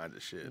 all kinds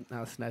of shit.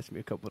 I'll snatch me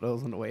a couple of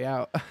those on the way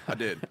out. I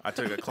did. I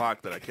took a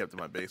clock that I kept in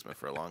my basement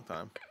for a long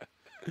time.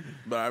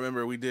 But I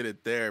remember we did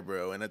it there,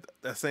 bro. And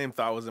that same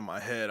thought was in my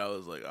head. I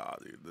was like, oh,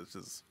 dude,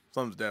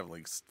 something's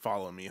definitely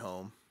following me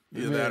home.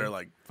 Either that or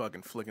like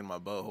fucking flicking my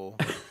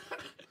butthole.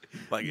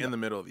 Like in the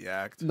middle of the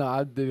act. No,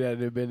 I did that at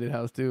the abandoned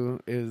house too.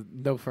 Is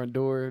no front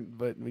door,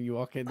 but when you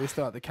walk in, they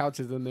still have the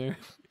couches in there.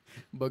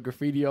 But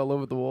graffiti all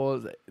over the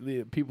walls.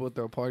 The people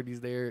throw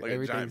parties there. Like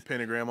a giant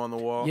pentagram on the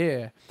wall.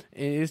 Yeah,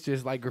 and it's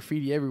just like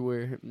graffiti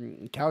everywhere.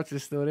 Couch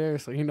is still there,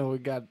 so we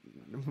got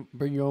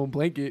bring your own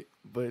blanket.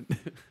 But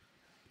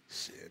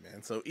shit,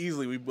 man. So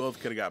easily we both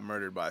could have got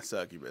murdered by a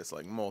succubus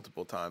like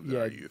multiple times in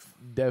our youth.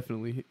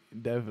 Definitely.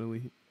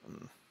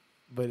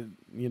 But at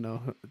the end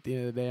of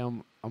the day,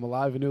 I'm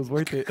alive and it was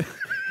worth it.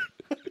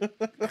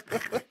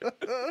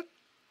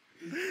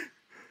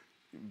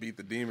 Beat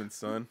the demons,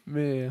 son.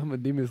 Man, I'm a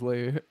demon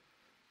slayer.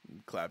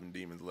 Clapping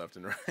demons left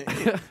and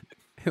right.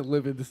 And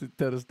living to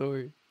tell the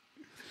story.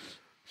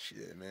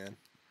 Shit, man.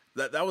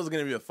 That was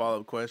gonna be a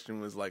follow-up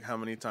question. Was like, how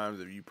many times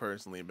have you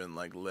personally been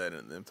like led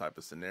in them type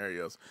of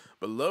scenarios?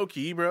 But low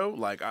key, bro,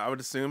 like I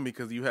would assume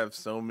because you have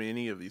so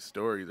many of these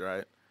stories,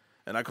 right?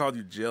 And I called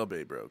you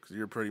jailbait, bro, because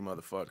you're a pretty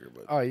motherfucker.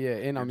 But oh yeah,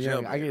 and I'm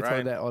young. I get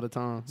told that all the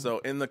time. So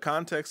in the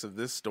context of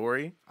this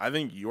story, I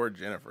think you're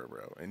Jennifer,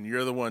 bro, and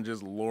you're the one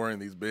just luring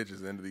these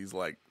bitches into these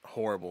like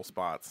horrible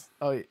spots.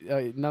 Oh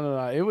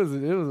no, it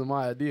wasn't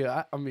my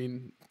idea. I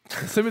mean,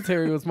 the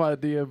cemetery was my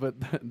idea, but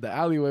the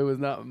alleyway was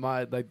not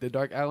my the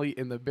dark alley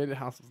in the abandoned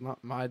house was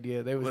not my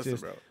idea. They was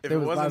just bro, there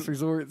was last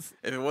resorts.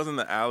 If it wasn't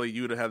the alley,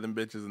 you would have had them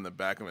bitches in the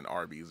back of an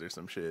Arby's or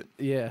some shit.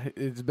 Yeah,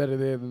 it's better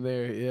there than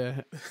there.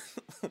 Yeah.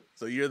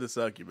 So you're the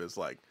succubus,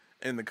 like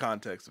in the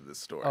context of this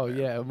story. Oh man.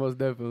 Yeah, most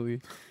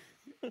definitely.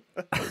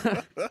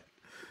 I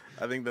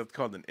think that's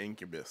called an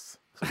incubus.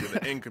 So you're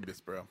the incubus,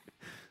 bro.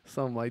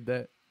 Something like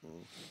that.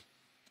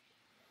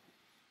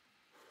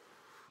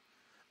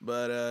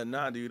 But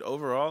nah, dude.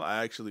 Overall,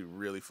 I actually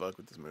really fuck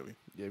with this movie.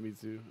 Yeah, me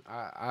too.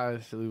 I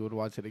actually would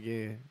watch it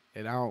again,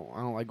 and I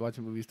don't like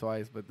watching movies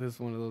twice, but this is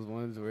one of those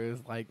ones where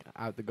it's like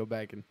I have to go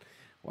back and.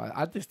 Well,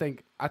 I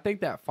think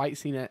that fight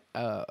scene at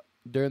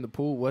during the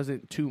pool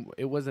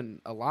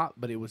wasn't a lot,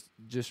 but it was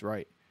just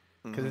right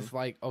because it's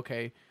like,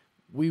 okay,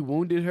 we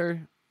wounded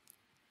her,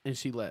 and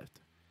she left.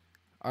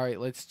 All right,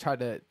 let's try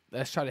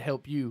to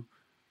help you,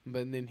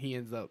 but then he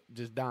ends up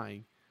just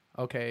dying.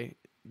 Okay,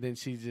 then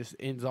she just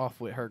ends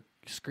off with her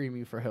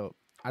screaming for help.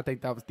 I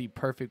think that was the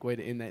perfect way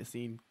to end that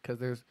scene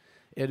because it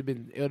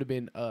would have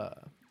been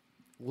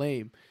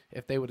lame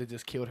if they would have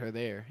just killed her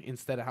there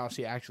instead of how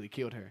she actually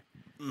killed her.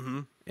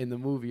 Mm-hmm. In the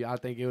movie, I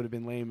think it would have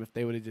been lame if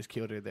they would have just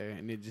killed her there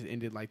and it just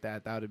ended like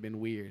that. That would have been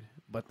weird.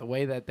 But the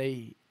way that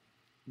they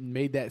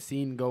made that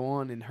scene go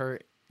on and her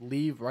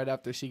leave right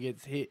after she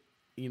gets hit,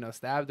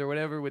 stabbed or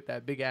whatever with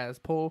that big ass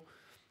pole,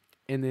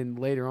 and then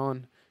later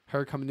on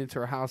her coming into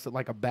her house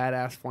like a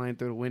badass flying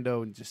through the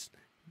window and just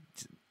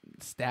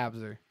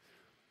stabs her.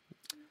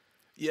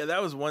 Yeah,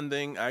 that was one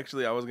thing.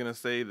 Actually, I was gonna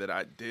say that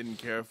I didn't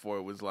care for.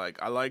 It was like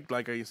I liked,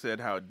 like you said,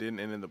 how it didn't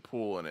end in the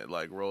pool and it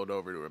like rolled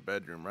over to her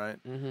bedroom, right?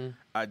 Mm-hmm.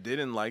 I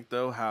didn't like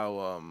though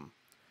how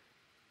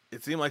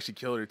it seemed like she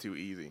killed her too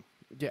easy.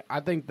 Yeah, I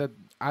think that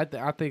I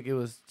think it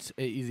was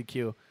an easy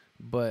kill,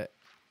 but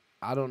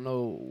I don't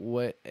know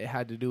what it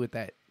had to do with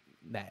that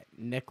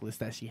necklace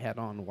that she had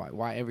on.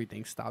 Why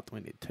everything stopped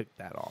when it took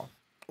that off.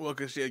 Well,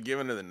 because she had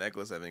given her the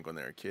necklace, I think, when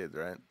they were kids,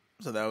 right?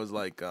 So that was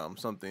like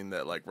something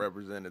that like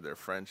represented their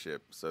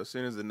friendship. So as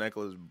soon as the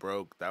necklace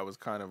broke, that was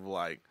kind of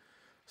like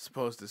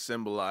supposed to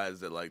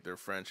symbolize that like their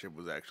friendship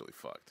was actually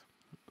fucked.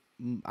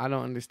 I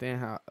don't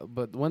understand how,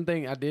 but one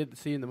thing I did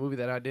see in the movie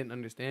that I didn't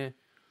understand,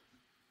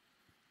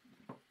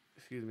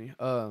 excuse me,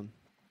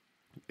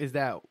 is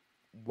that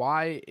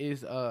why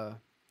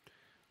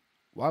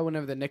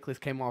whenever the necklace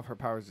came off, her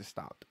powers just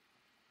stopped.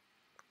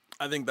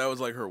 I think that was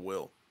like her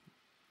will.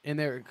 And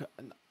they're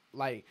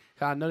like,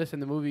 I noticed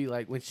in the movie,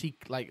 like when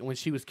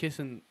she was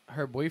kissing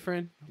her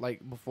boyfriend,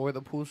 like before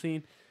the pool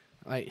scene,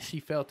 like she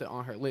felt it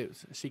on her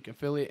lips. She can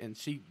feel it, and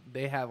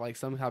they had like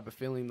some type of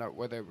feeling that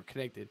where they were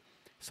connected.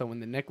 So when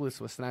the necklace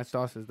was snatched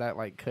off, is that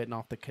like cutting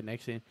off the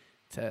connection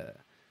to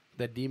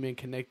the demon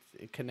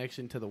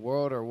connection to the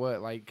world, or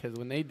what? Like, because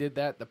when they did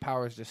that, the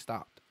powers just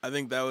stopped. I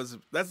think that's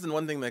the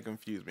one thing that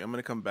confused me. I'm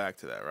gonna come back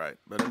to that, right?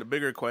 But the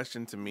bigger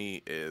question to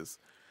me is,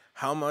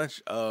 how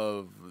much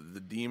of the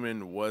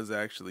demon was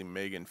actually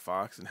Megan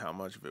Fox, and how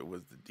much of it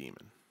was the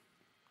demon?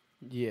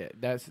 Yeah,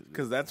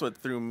 because that's what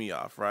threw me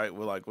off, right?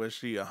 Well, like, was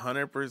she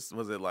 100%?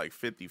 Was it like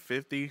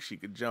 50-50? She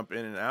could jump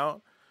in and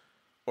out,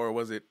 or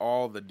was it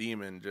all the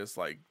demon just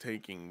like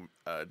taking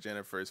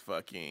Jennifer's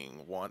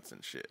fucking wants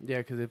and shit? Yeah,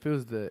 because if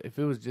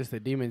it was just a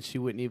demon, she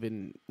wouldn't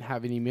even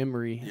have any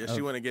memory. Yeah,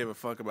 she wouldn't have gave a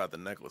fuck about the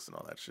necklace and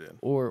all that shit.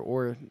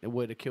 Or it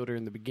would have killed her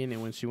in the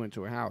beginning when she went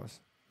to her house,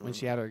 when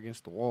she had her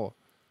against the wall.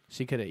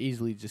 She could have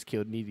easily just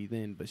killed Needy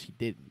then, but she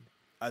didn't.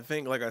 I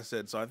think, like I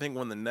said, so I think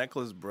when the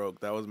necklace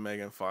broke, that was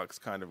Megan Fox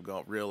kind of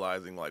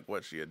realizing like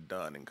what she had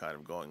done and kind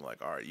of going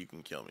like, all right, you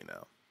can kill me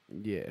now.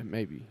 Yeah,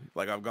 maybe.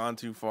 Like, I've gone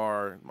too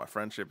far. My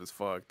friendship is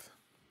fucked.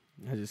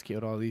 I just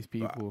killed all these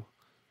people.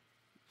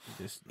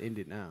 Just end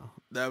it now.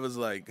 That was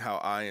like how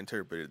I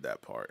interpreted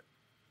that part.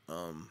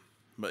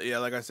 But yeah,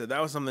 like I said, that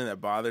was something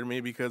that bothered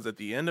me because at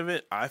the end of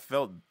it, I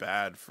felt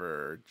bad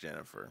for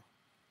Jennifer.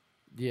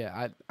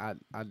 Yeah,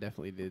 I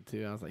definitely did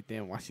too. I was like,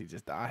 damn, why she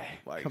just die?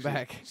 Like, Come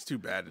back. It's too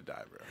bad to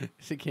die, bro.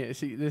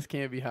 This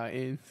can't be how it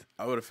ends.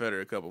 I would have fed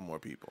her a couple more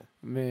people.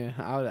 Man,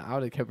 I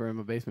would have kept her in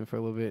my basement for a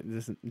little bit and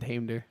just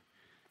tamed her.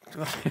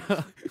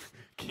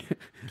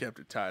 Kept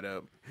her tied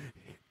up.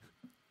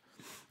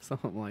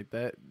 Something like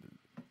that.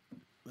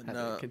 Had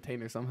to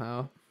contain her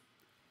somehow.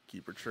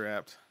 Keep her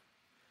trapped.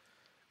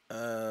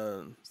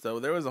 So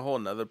there was a whole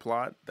nother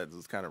plot that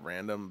was kind of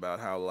random about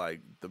how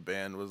like the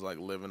band was like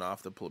living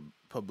off the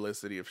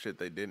publicity of shit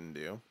they didn't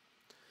do,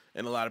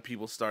 and a lot of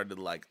people started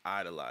to like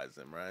idolize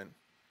them, right?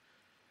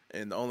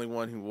 And the only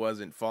one who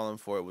wasn't falling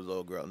for it was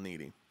old girl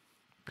Needy.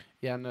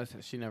 Yeah, I noticed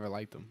that she never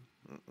liked them.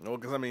 Well,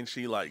 because I mean,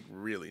 she like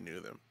really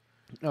knew them.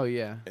 Oh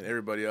yeah. And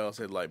everybody else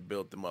had like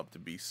built them up to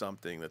be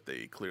something that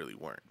they clearly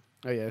weren't.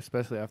 Oh yeah,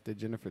 especially after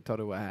Jennifer told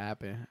her what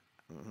happened.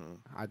 Mm-hmm.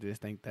 I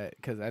just think that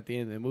because at the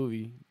end of the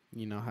movie,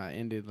 you know how it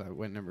ended, like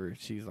whenever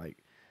she's like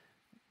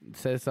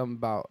said something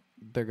about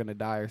they're gonna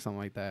die or something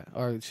like that,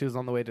 or she was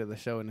on the way to the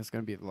show and it's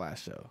gonna be the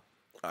last show.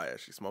 Oh yeah,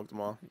 she smoked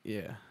them all.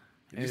 Yeah.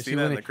 Did you see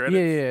that in the credits?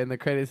 Yeah, in the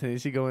credits,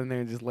 and she go in there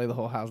and just lay the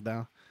whole house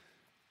down.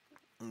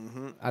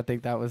 Mm-hmm. I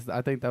think that was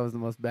the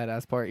most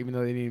badass part, even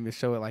though they didn't even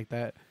show it like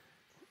that.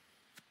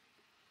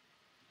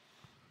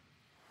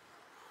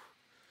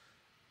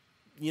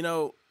 You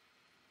know,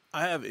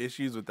 I have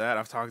issues with that.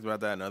 I've talked about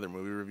that in other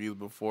movie reviews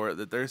before.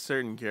 That there's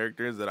certain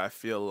characters that I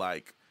feel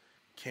like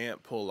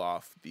can't pull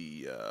off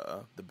the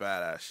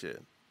badass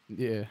shit.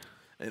 Yeah.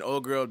 And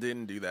old girl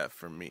didn't do that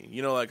for me.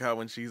 You know, like how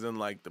when she's in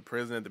like the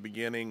prison at the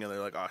beginning, and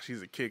they're like, "Oh,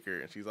 she's a kicker,"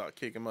 and she's all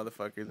kicking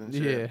motherfuckers and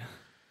shit. Yeah.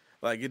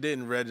 Like it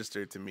didn't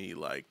register to me.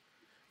 Like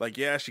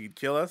yeah, she could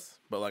kill us,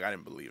 but like I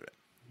didn't believe it.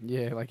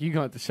 Yeah, like you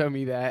going to show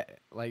me that.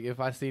 Like if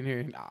I seen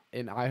her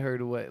and I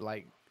heard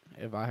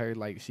if I heard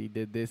like she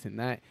did this and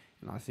that,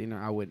 and I seen her,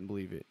 I wouldn't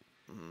believe it.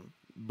 Mm-hmm.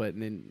 But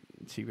then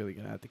she really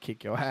gonna have to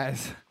kick your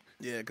ass.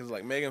 Yeah, because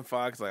like Megan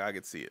Fox, like I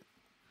could see it.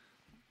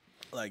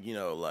 Like, you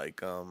know,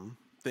 like what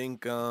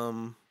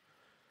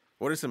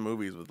are some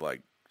movies with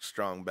like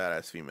strong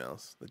badass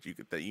females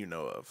that you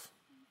know of?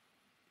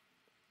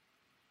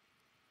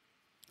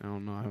 I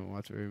don't know. I haven't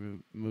watched very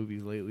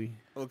movies lately.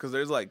 Well, because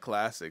there's like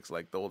classics,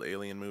 like the old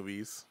Alien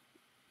movies.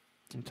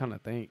 I'm trying to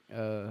think.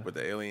 With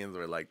the aliens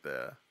where like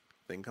the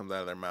thing comes out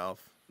of their mouth.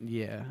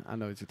 Yeah, I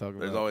know what you're talking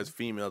about. There's always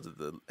females at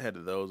the head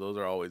of those. Those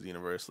are always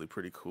universally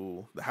pretty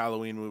cool. The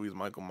Halloween movies,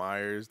 Michael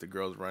Myers, the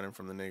girls running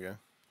from the nigga.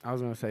 I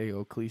was gonna say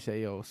old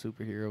cliche old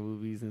superhero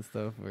movies and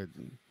stuff, or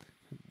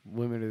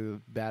women are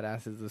the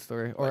badasses of the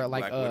story, or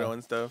like Black Widow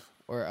and stuff.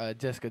 or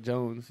Jessica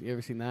Jones. You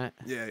ever seen that?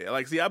 Yeah.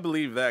 Like, see, I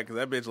believe that because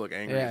that bitch look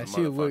angry Yeah, as a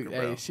she motherfucker, look.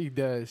 bro. Hey, she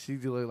does. She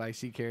do look like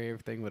she carry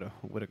everything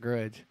with a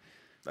grudge.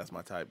 That's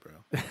my type,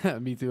 bro.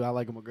 Me too. I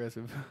like them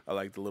aggressive. I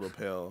like the little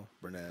pale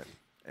brunette,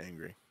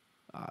 angry,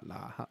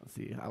 Nah.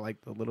 See, I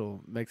like the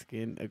little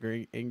Mexican,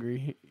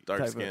 angry, dark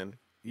type of- skin.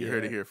 You yeah.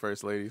 heard it here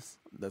first, ladies.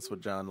 That's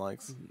what John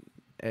likes.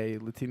 Hey,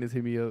 Latinas,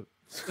 hit me up.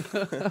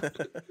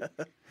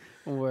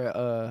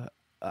 Wear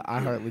I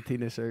Heart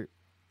Latina shirt.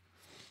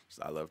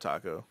 I love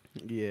Taco,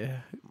 Yeah.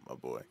 my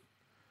boy.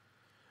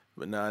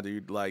 But nah,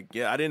 dude, like,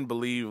 yeah, I didn't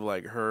believe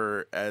like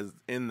her as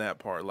in that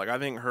part. Like, I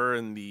think her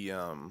in the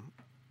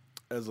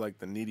as like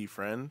the needy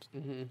friend,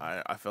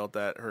 I felt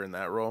that her in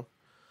that role.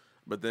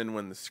 But then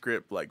when the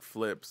script like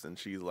flips and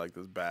she's like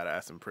this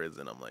badass in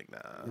prison, I'm like,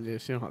 nah. Yeah,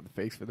 she don't have the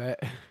face for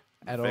that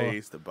at The all.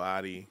 face, the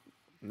body.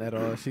 At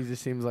all. She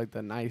just seems like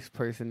the nice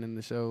person in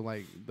the show,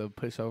 like the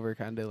pushover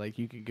kind of like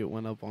you could get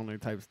one up on her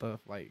type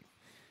stuff. Like,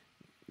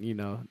 you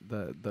know,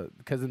 the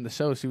because in the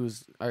show she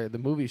was, or the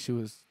movie she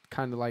was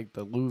kind of like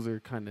the loser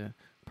kind of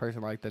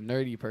person, like the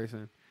nerdy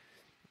person.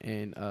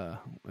 And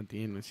at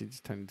the end when she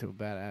just turned into a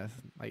badass,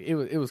 like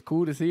it was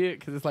cool to see it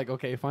because it's like,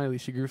 okay, finally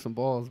she grew some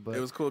balls. But It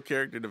was cool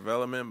character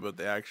development, but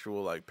the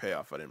actual like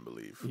payoff I didn't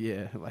believe.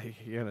 yeah, like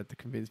you're gonna have to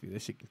convince me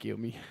that she can kill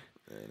me.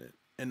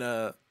 And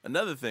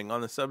another thing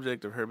on the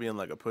subject of her being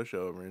like a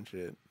pushover and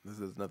shit. This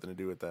has nothing to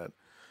do with that.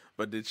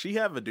 But did she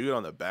have a dude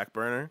on the back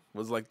burner?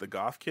 Was like the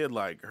goth kid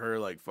like her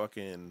like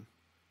fucking?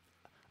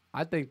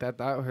 I think that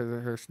was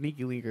her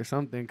sneaky link or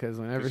something because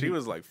whenever She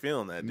was like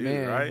feeling that dude,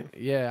 man, right?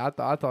 yeah,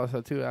 I thought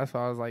so too. That's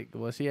why I was like,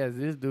 well, she has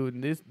this dude,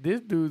 and this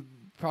dude's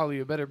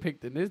probably a better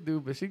pick than this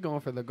dude, but she going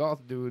for the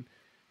goth dude,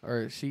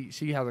 or she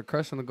has a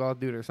crush on the goth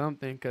dude or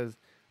something. Because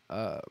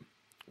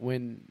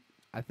when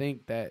I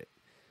think that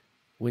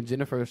when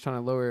Jennifer was trying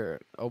to lower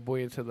old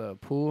boy into the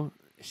pool,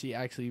 she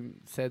actually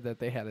said that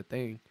they had a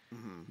thing,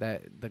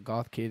 that the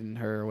goth kid and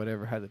her or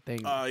whatever had a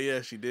thing. Oh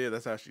yeah, she did.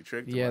 That's how she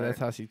tricked him. Yeah, right? that's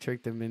how she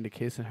tricked him into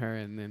kissing her,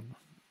 and then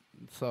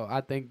so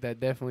I think that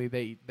definitely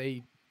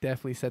they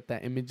definitely set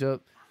that image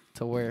up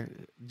to where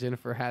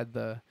Jennifer had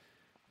the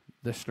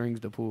strings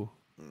to pull.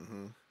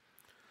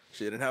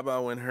 Shit, and how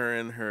about when her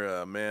and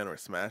her man were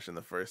smashing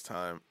the first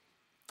time,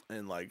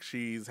 and like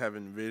she's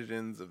having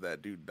visions of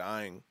that dude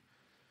dying,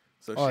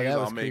 so Oh, she's that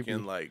all was making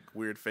creepy. like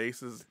weird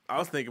faces. I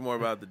was thinking more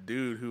about the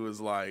dude who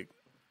was like,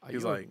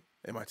 he's you- like,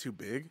 "Am I too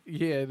big?"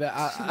 Yeah, that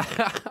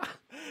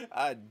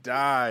I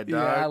died, dog.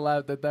 yeah, I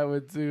laughed at that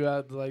one too.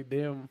 I was like,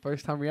 damn,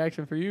 first time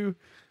reaction for you,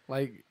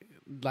 like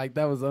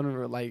that was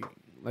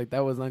like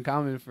that was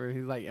uncommon for.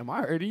 He's like, am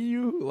I hurting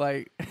you?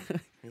 Like,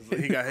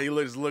 He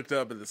just looked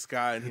up at the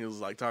sky and he was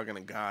like talking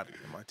to God.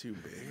 Am I too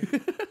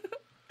big?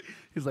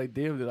 he's like,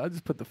 damn, did I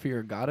just put the fear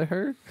of God in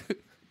her?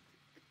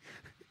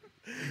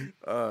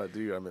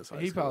 Dude, I miss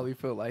high He school. probably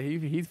felt like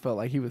he felt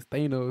like he was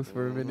Thanos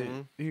for a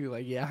minute. He was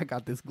like, yeah, I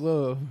got this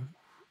glove.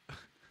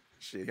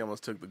 Shit, he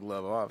almost took the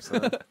glove off,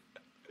 son.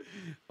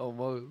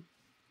 Almost.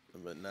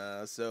 But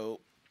nah, so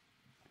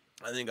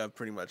I think I've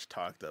pretty much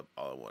talked up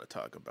all I want to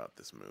talk about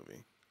this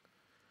movie.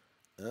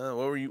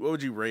 What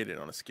would you rate it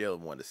on a scale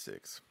of 1 to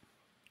 6?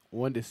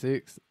 1 to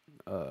 6,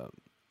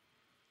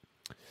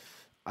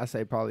 I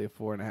say probably a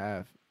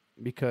 4.5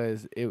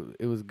 because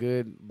it was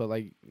good, but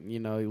like, you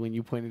know, when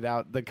you pointed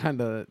out the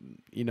kind of,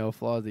 you know,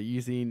 flaws that you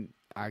seen,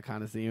 I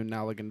kind of see them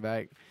now looking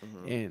back,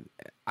 and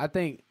I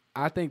think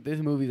this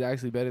movie is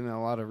actually better than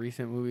a lot of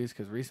recent movies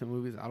because recent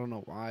movies, I don't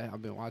know why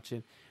I've been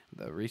watching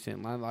the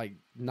recent line, like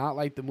not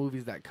like the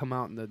movies that come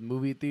out in the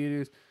movie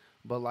theaters,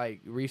 but like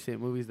recent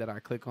movies that I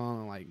click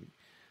on like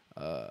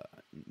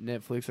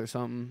Netflix or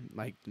something,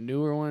 like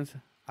newer ones.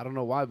 I don't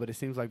know why, but it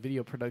seems like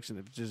video production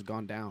has just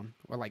gone down,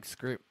 or like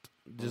script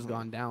just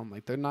gone down.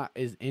 Like they're not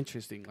as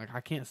interesting. Like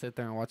I can't sit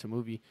there and watch a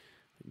movie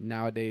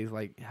nowadays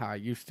like how I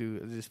used to.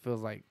 It just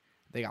feels like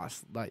they got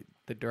like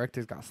the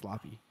directors got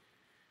sloppy.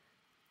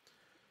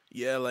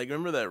 Yeah, like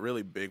remember that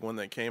really big one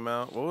that came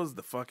out? What was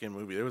the fucking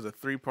movie? There was a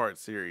 3-part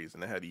series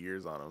and it had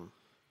years on them.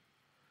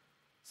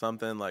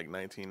 Something like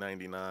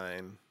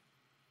 1999,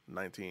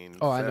 1970.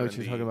 Oh, I know what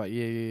you're talking about.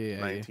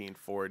 Yeah.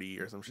 1940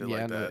 or some shit Yeah,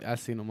 like I know. that. I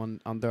seen them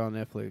on there on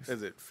Netflix.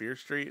 Is it Fear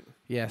Street?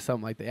 Yeah,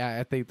 something like that.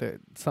 I think that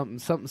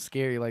something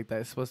scary like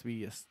that is supposed to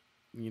be just,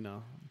 you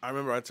know. I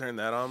remember I turned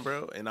that on,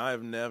 bro, and I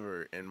have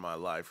never in my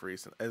life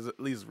at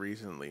least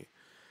recently,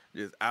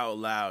 just out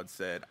loud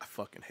said, I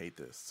fucking hate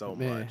this so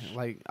Man, much.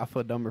 like I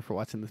feel dumber for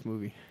watching this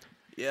movie.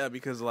 Yeah,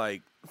 because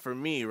like for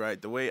me, right,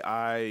 the way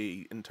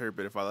I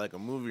interpret if I like a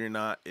movie or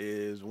not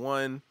is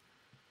one,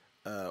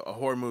 a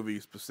horror movie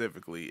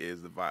specifically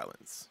is the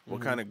violence.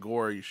 What kind of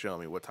gore are you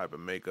showing me? What type of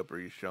makeup are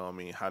you showing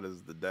me? How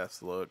does the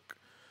deaths look?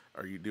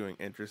 Are you doing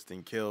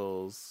interesting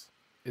kills?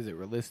 Is it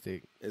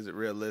realistic? Is it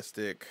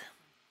realistic?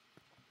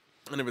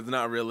 And if it's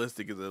not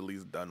realistic, is it at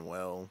least done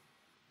well?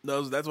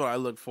 That's what I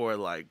look for,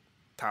 like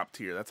top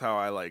tier. That's how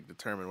I like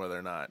determine whether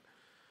or not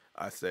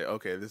I say,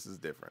 okay, this is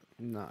different.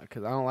 Nah,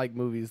 because I don't like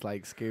movies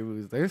like scary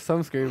movies. There's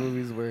some scary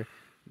movies where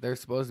they're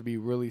supposed to be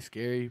really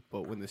scary,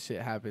 but when the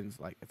shit happens,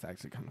 like it's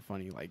actually kind of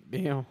funny. Like,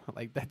 damn,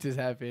 like that just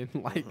happened.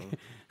 Like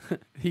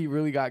he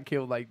really got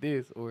killed like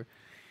this. Or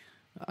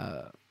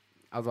I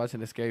was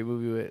watching a scary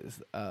movie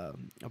with a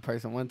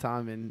person one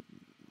time, and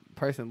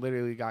person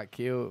literally got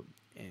killed,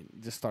 and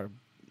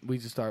we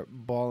just started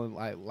bawling,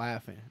 like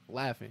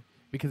laughing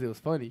because it was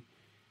funny.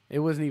 It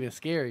wasn't even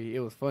scary.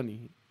 It was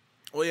funny.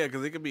 Well, yeah,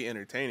 because it could be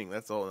entertaining.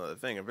 That's the whole other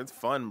thing. If it's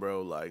fun,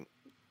 bro, like,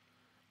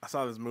 I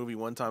saw this movie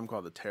one time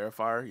called The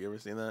Terrifier. You ever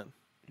seen that?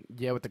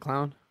 Yeah, with the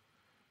clown.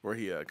 Where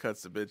he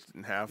cuts the bitch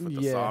in half with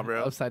the saw,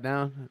 bro. Upside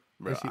down.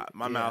 Bro,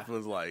 my mouth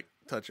was, like,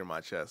 touching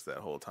my chest that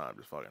whole time.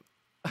 Just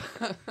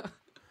fucking.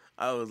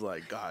 I was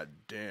like, God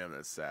damn,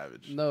 that's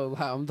savage. No,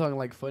 I'm talking,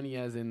 like, funny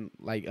as in,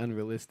 like,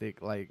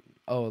 unrealistic. Like,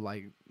 oh,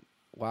 like,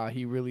 wow,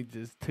 he really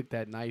just took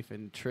that knife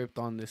and tripped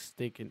on this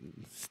stick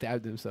and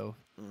stabbed himself.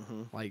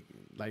 Mm-hmm.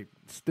 Like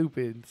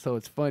stupid. So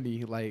it's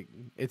funny. Like,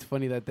 it's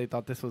funny that they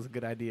thought this was a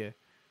good idea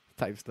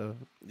type stuff.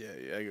 Yeah,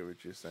 I get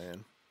what you're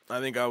saying. I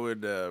think I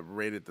would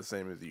rate it the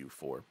same as you,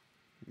 4.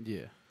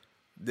 Yeah.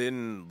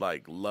 Didn't,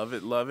 like, love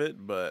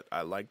it, but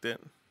I liked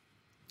it.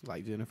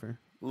 Like Jennifer.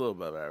 A little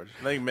above average.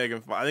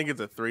 I think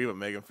it's a 3, but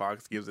Megan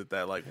Fox gives it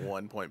that, like,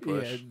 1 point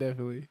push. Yeah,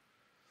 definitely.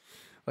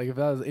 Like, if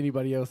that was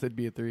anybody else, it'd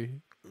be a 3.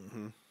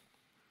 Mm-hmm.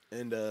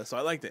 And so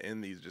I like to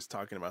end these just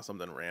talking about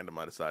something random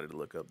I decided to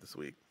look up this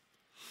week.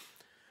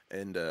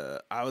 And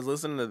I was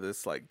listening to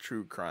this, like,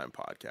 true crime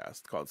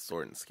podcast called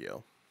Sword and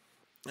Scale.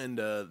 And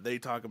they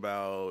talk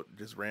about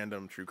just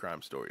random true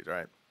crime stories,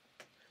 right?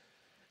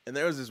 And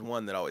there was this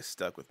one that always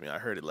stuck with me. I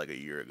heard it like a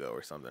year ago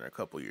or something, or a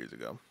couple years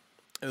ago.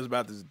 It was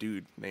about this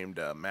dude named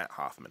Matt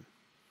Hoffman.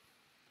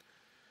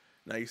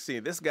 Now, you see,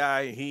 this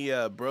guy, he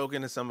broke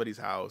into somebody's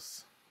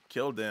house,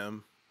 killed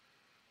them,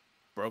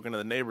 broke into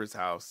the neighbor's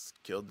house,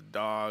 killed the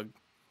dog,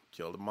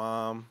 killed the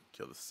mom,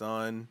 killed the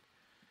son,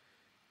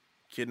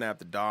 kidnapped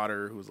the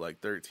daughter who was like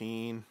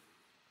 13,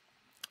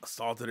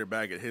 assaulted her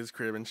back at his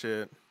crib and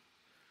shit.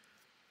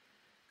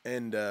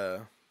 And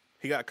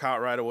he got caught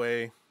right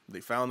away.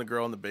 They found the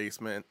girl in the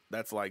basement.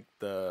 That's like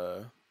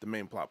the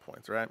main plot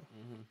points, right?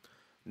 Mm-hmm.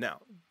 Now,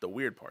 the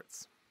weird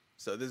parts.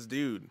 So this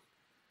dude,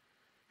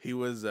 he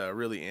was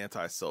really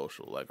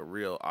antisocial, like a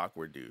real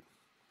awkward dude.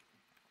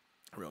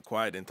 Real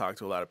quiet, didn't talk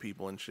to a lot of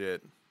people and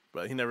shit.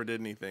 But he never did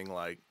anything,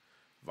 like,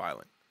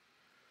 violent.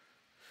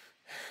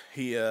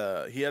 He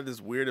had this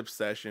weird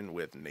obsession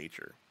with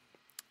nature.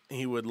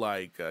 He would,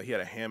 like, he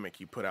had a hammock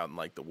he put out in,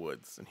 like, the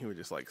woods. And he would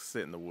just, like,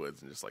 sit in the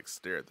woods and just, like,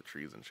 stare at the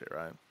trees and shit,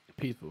 right?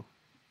 Peaceful.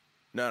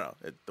 No,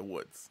 at the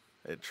woods.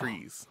 At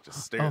trees.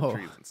 Just stare at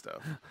trees and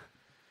stuff.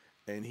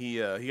 And he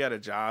had a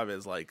job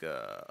as, like,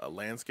 a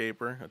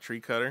landscaper, a tree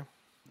cutter.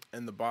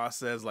 And the boss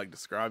says, like,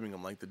 describing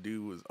him, like, the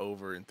dude was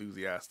over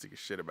enthusiastic as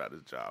shit about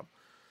his job.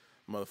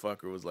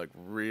 Motherfucker was, like,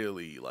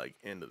 really, like,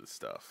 into the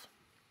stuff.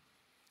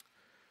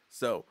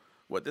 So,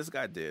 what this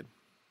guy did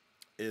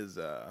is,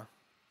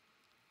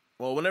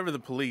 well, whenever the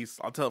police,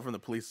 I'll tell it from the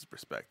police's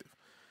perspective.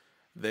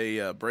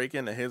 They break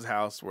into his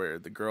house where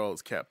the girl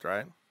is kept,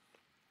 right?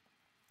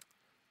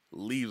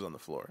 Leaves on the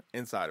floor,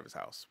 inside of his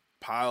house.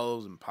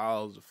 Piles and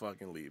piles of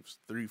fucking leaves,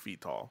 3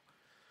 feet tall.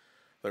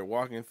 They're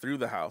walking through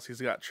the house. He's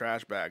got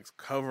trash bags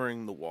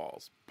covering the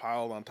walls,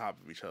 piled on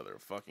top of each other,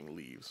 fucking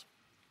leaves.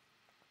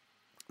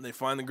 They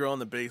find the girl in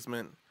the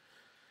basement.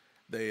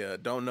 They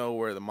don't know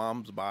where the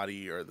mom's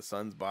body or the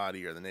son's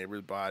body or the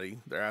neighbor's body.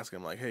 They're asking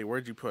him, like, hey,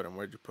 where'd you put him?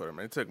 Where'd you put him?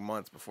 And it took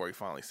months before he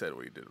finally said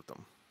what he did with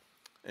them.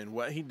 And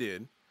what he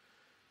did,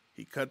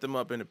 he cut them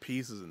up into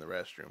pieces in the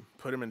restroom,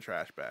 put them in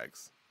trash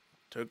bags,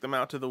 took them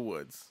out to the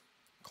woods,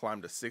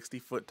 climbed a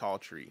 60-foot tall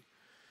tree,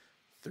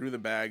 threw the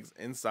bags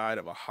inside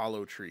of a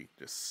hollow tree,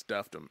 just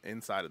stuffed them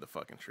inside of the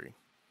fucking tree.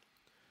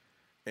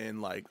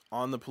 And, like,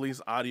 on the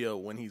police audio,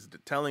 when he's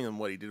telling them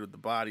what he did with the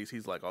bodies,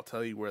 he's like, I'll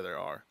tell you where they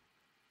are.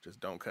 Just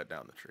don't cut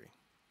down the tree.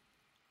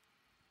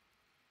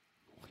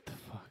 What the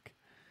fuck?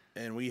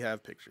 And we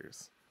have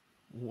pictures.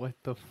 What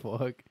the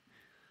fuck?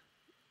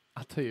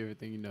 I'll tell you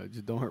everything you know.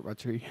 Just don't hurt my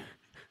tree.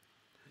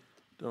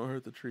 Don't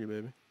hurt the tree,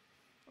 baby.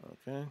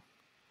 Okay.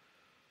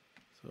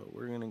 So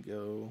we're going to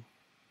go...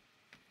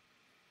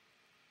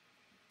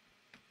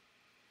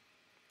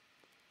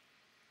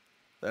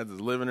 That's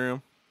his living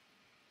room.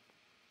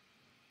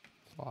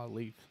 It's a lot of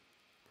leaves.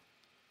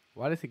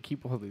 Why does it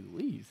keep all these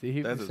leaves?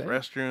 That's his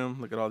restroom.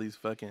 Look at all these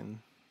fucking...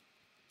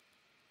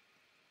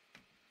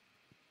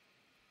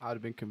 I would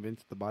have been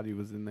convinced the body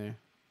was in there.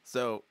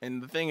 So,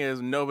 and the thing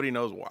is, nobody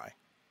knows why.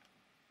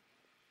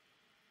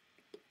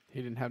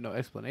 He didn't have no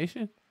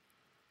explanation?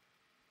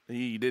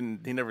 He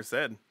never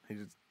said. He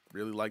just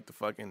really liked the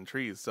fucking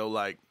trees. So,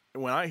 like,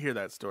 when I hear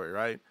that story,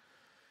 right?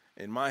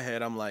 In my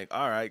head, I'm like,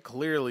 all right,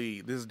 clearly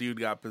this dude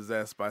got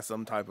possessed by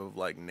some type of,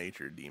 like,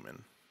 nature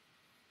demon.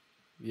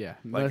 Yeah.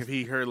 Like, if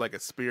he heard, like, a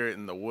spirit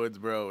in the woods,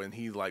 bro, and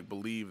he, like,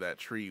 believed that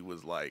tree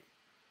was, like,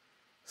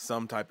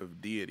 some type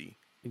of deity.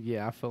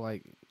 Yeah, I feel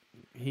like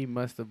he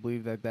must have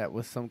believed that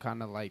was some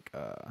kind of, like...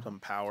 some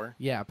power?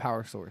 Yeah,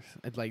 power source.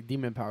 It's like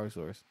demon power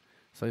source.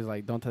 So he's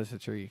like, don't touch the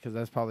tree, because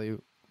that's probably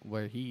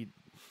where he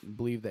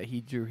believe that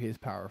he drew his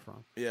power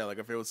from. Yeah, like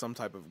if it was some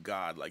type of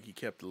god, like he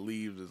kept the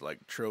leaves as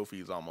like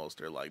trophies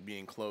almost, or like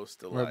being close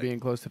to Or like being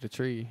close to the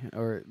tree,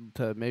 or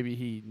to maybe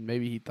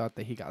he thought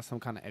that he got some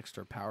kind of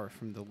extra power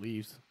from the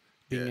leaves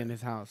being Yeah. in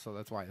his house, so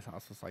that's why his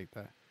house was like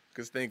that.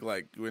 Because think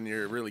like when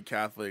you're really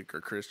Catholic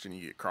or Christian,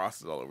 you get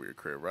crosses all over your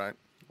crib, right?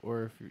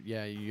 Or if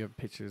you have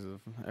pictures of,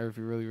 or if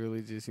you're really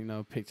religious,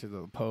 pictures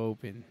of the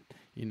Pope and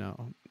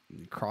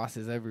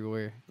crosses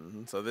everywhere.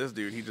 So this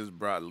dude, he just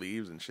brought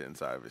leaves and shit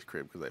inside of his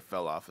crib because they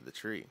fell off of the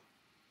tree.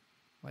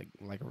 Like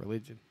a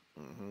religion.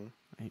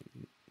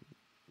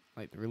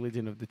 Like the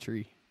religion of the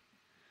tree.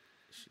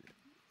 Shit.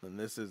 And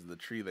this is the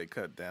tree they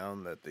cut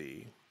down that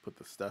they put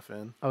the stuff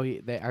in. Oh,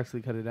 they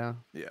actually cut it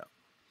down? Yeah.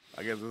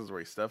 I guess this is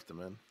where he stuffed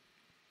them in.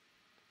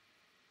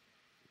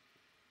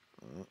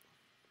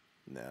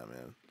 Nah,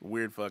 man.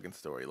 Weird fucking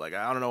story. Like,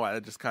 I don't know why.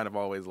 It just kind of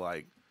always,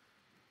 like,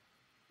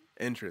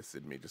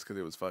 interested me just because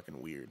it was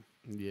fucking weird.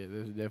 Yeah,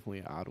 this is definitely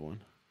an odd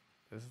one.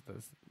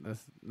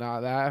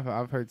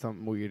 I've heard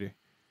something weirder.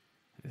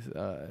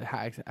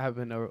 It's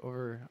happened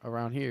over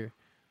around here.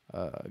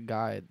 A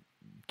guy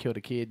killed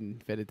a kid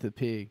and fed it to the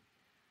pig.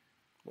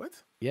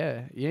 What?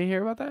 Yeah, you didn't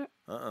hear about that?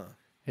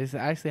 It's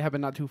actually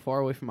happened not too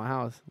far away from my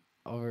house.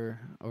 Over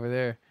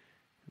there,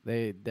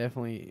 they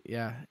definitely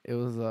it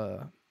was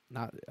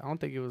not. I don't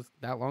think it was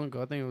that long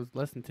ago. I think it was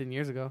less than 10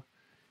 years ago.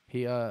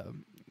 He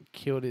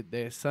killed it.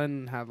 Their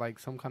son had like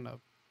some kind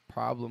of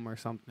problem or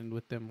something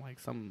with them, like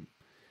some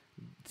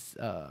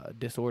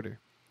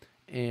disorder,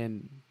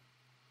 and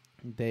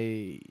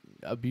they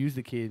abused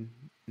the kid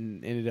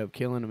and ended up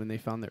killing him. And they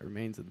found the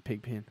remains of the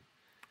pig pen.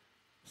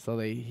 So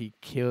he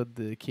killed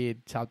the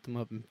kid, chopped him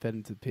up, and fed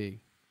him to the pig.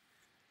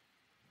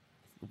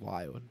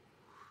 Wild.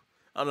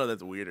 I don't know.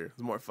 That's weirder.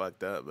 It's more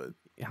fucked up, but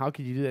how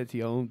could you do that to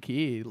your own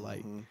kid?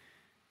 Like,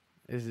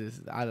 it's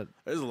just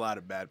there's a lot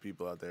of bad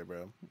people out there,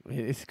 bro.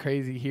 It's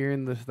crazy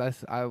hearing this.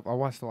 I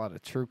watched a lot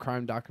of true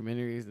crime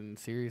documentaries and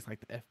series like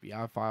the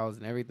FBI files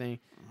and everything.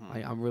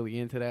 Like, I'm really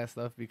into that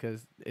stuff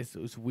because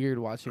it's weird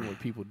watching what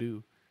people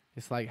do.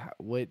 It's like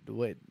what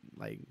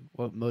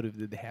motive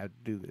did they have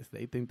to do this?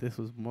 They think this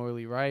was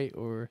morally right,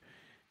 or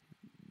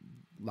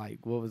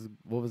like what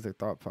was their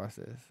thought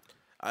process?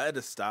 I had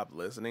to stop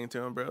listening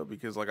to him, bro,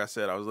 because like I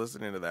said, I was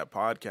listening to that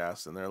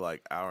podcast, and they're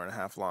like hour and a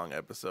half long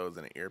episodes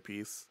in an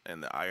earpiece,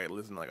 and I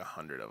listened to like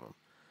 100 of them.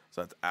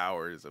 So that's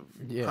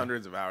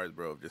hundreds of hours,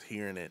 bro, of just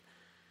hearing it.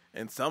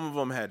 And some of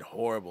them had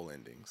horrible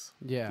endings.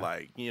 Yeah.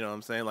 Like, you know what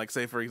I'm saying? Like,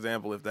 say, for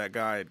example, if that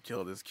guy had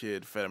killed his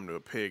kid, fed him to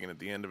a pig, and at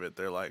the end of it,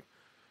 they're like,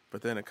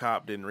 but then a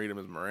cop didn't read him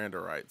his Miranda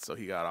rights, so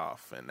he got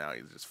off, and now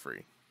he's just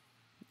free.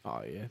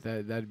 Oh, yeah,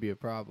 that'd be a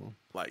problem.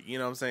 Like, you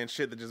know what I'm saying?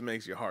 Shit that just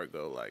makes your heart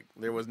go, like,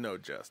 there was no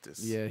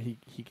justice. Yeah,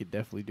 he could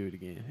definitely do it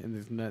again. And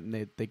there's nothing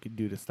that they could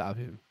do to stop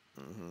him.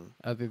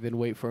 Other than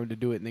wait for him to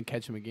do it and then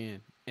catch him again.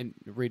 And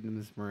read him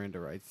his Miranda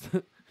rights.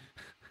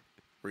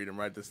 Read him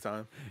right this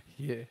time?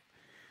 Yeah.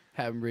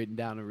 Have him written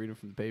down and read him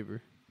from the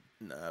paper.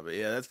 Nah, but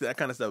yeah, that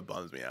kind of stuff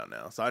bums me out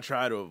now. So I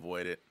try to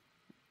avoid it.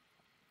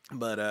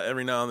 But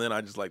every now and then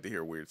I just like to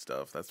hear weird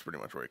stuff. That's pretty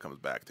much where it comes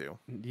back to.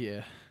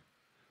 Yeah.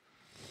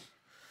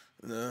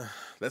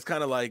 That's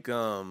kind of like,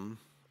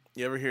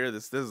 you ever hear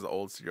this? This is an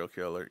old serial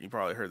killer. You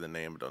probably heard the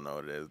name, but don't know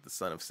what it is. The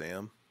Son of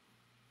Sam.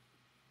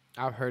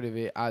 I've heard of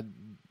it. I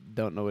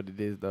don't know what it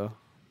is, though.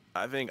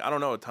 I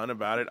don't know a ton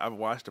about it. I've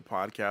watched a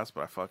podcast,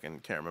 but I fucking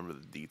can't remember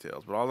the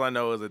details. But all I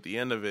know is at the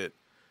end of it,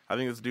 I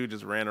think this dude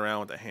just ran around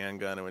with a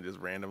handgun and would just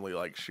randomly,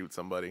 like, shoot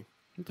somebody.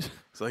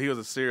 So he was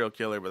a serial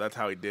killer, but that's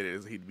how he did it,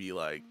 is he'd be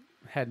like...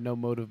 Had no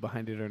motive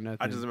behind it or nothing.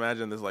 I just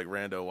imagine this, like,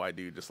 rando white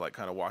dude just, like,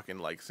 kind of walking,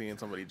 like, seeing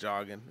somebody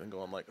jogging and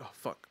going, like, oh,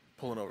 fuck,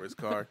 pulling over his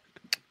car.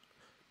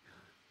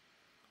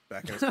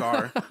 Back in his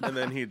car. And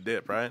then he'd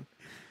dip, right?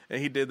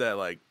 And he did that,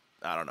 like,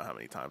 I don't know how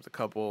many times. A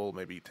couple,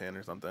 maybe 10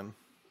 or something.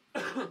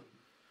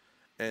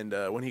 And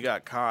when he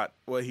got caught,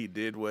 what he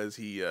did was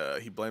he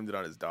blamed it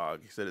on his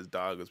dog. He said his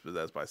dog was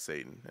possessed by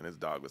Satan, and his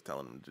dog was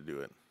telling him to do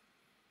it.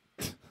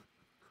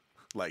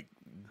 Like,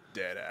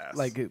 dead ass.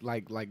 Like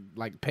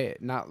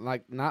pet, not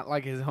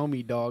like his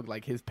homie dog,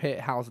 like his pet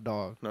house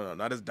dog. No,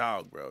 not his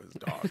dog, bro. His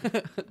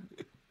dog.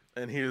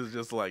 And he was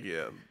just like,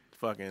 yeah,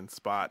 fucking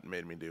Spot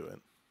made me do it.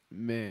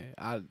 Man,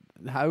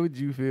 how would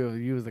you feel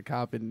if you was a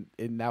cop and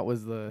that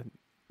was the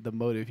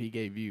motive he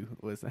gave you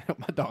was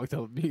my dog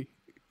told me?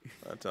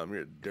 I tell him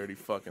you're a dirty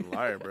fucking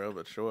liar, bro.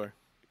 But sure,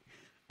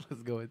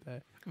 let's go with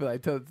that. But I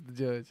tell it to the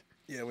judge.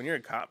 Yeah, when you're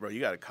a cop, bro, you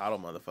gotta coddle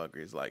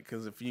motherfuckers. Like,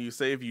 because if you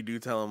do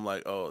tell them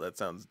like, oh, that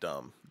sounds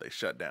dumb, they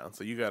shut down.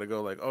 So you gotta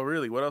go like, oh,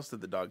 really? What else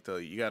did the dog tell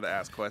you? You gotta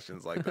ask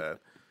questions like that.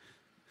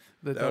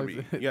 You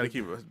gotta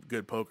keep a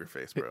good poker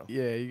face, bro.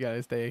 Yeah, you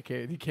gotta stay in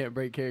character. You can't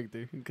break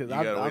character because you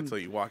gotta wait till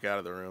you walk out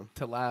of the room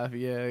to laugh.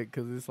 Yeah,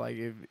 because it's like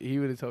if he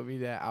would have told me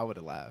that, I would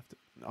have laughed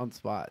on the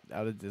spot. I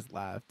would have just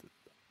laughed.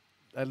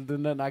 There's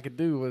nothing I could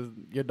do. Was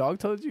your dog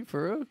told you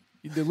for real?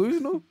 You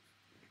delusional?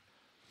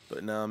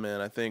 But no,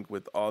 man. I think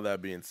with all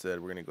that being said,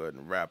 we're gonna go ahead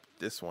and wrap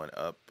this one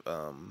up.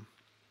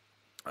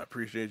 I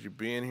appreciate you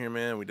being here,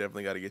 man. We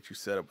definitely got to get you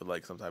set up with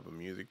like some type of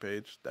music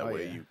page. That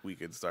way we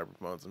could start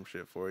promoting some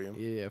shit for you.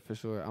 Yeah, for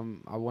sure.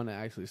 I want to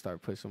actually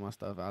start pushing my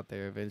stuff out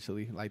there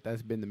eventually. Like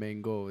that's been the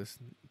main goal, is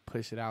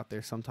push it out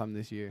there sometime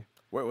this year.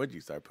 Where would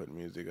you start putting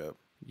music up?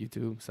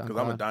 YouTube, SoundCloud. Because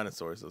I'm a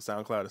dinosaur, so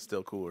SoundCloud is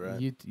still cool, right?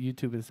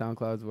 YouTube and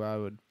SoundCloud is where I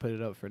would put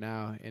it up for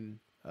now, and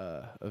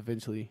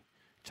eventually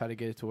try to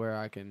get it to where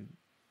I can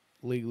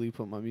legally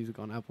put my music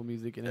on Apple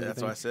Music and everything.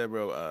 That's what I said,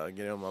 bro.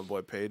 Get in with my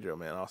boy Pedro,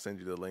 man. I'll send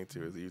you the link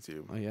to his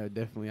YouTube. Oh yeah,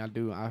 definitely. I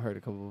do. I heard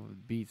a couple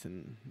of beats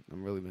and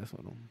I'm really messing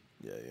with them.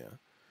 Yeah.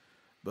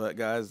 But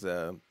guys,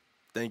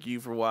 thank you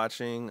for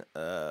watching.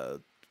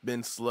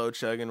 Been slow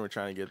chugging. We're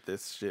trying to get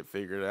this shit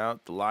figured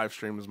out. The live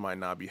streams might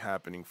not be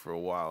happening for a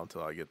while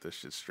until I get this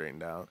shit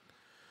straightened out.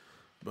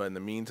 But in the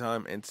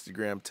meantime,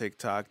 Instagram,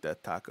 TikTok,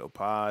 that Taco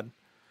Pod,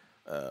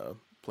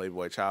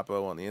 Playboy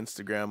Chapo on the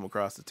Instagram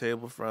across the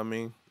table from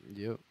me.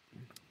 Yep.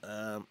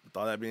 With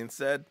all that being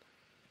said,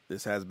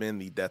 this has been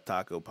the Death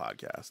Taco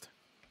Podcast.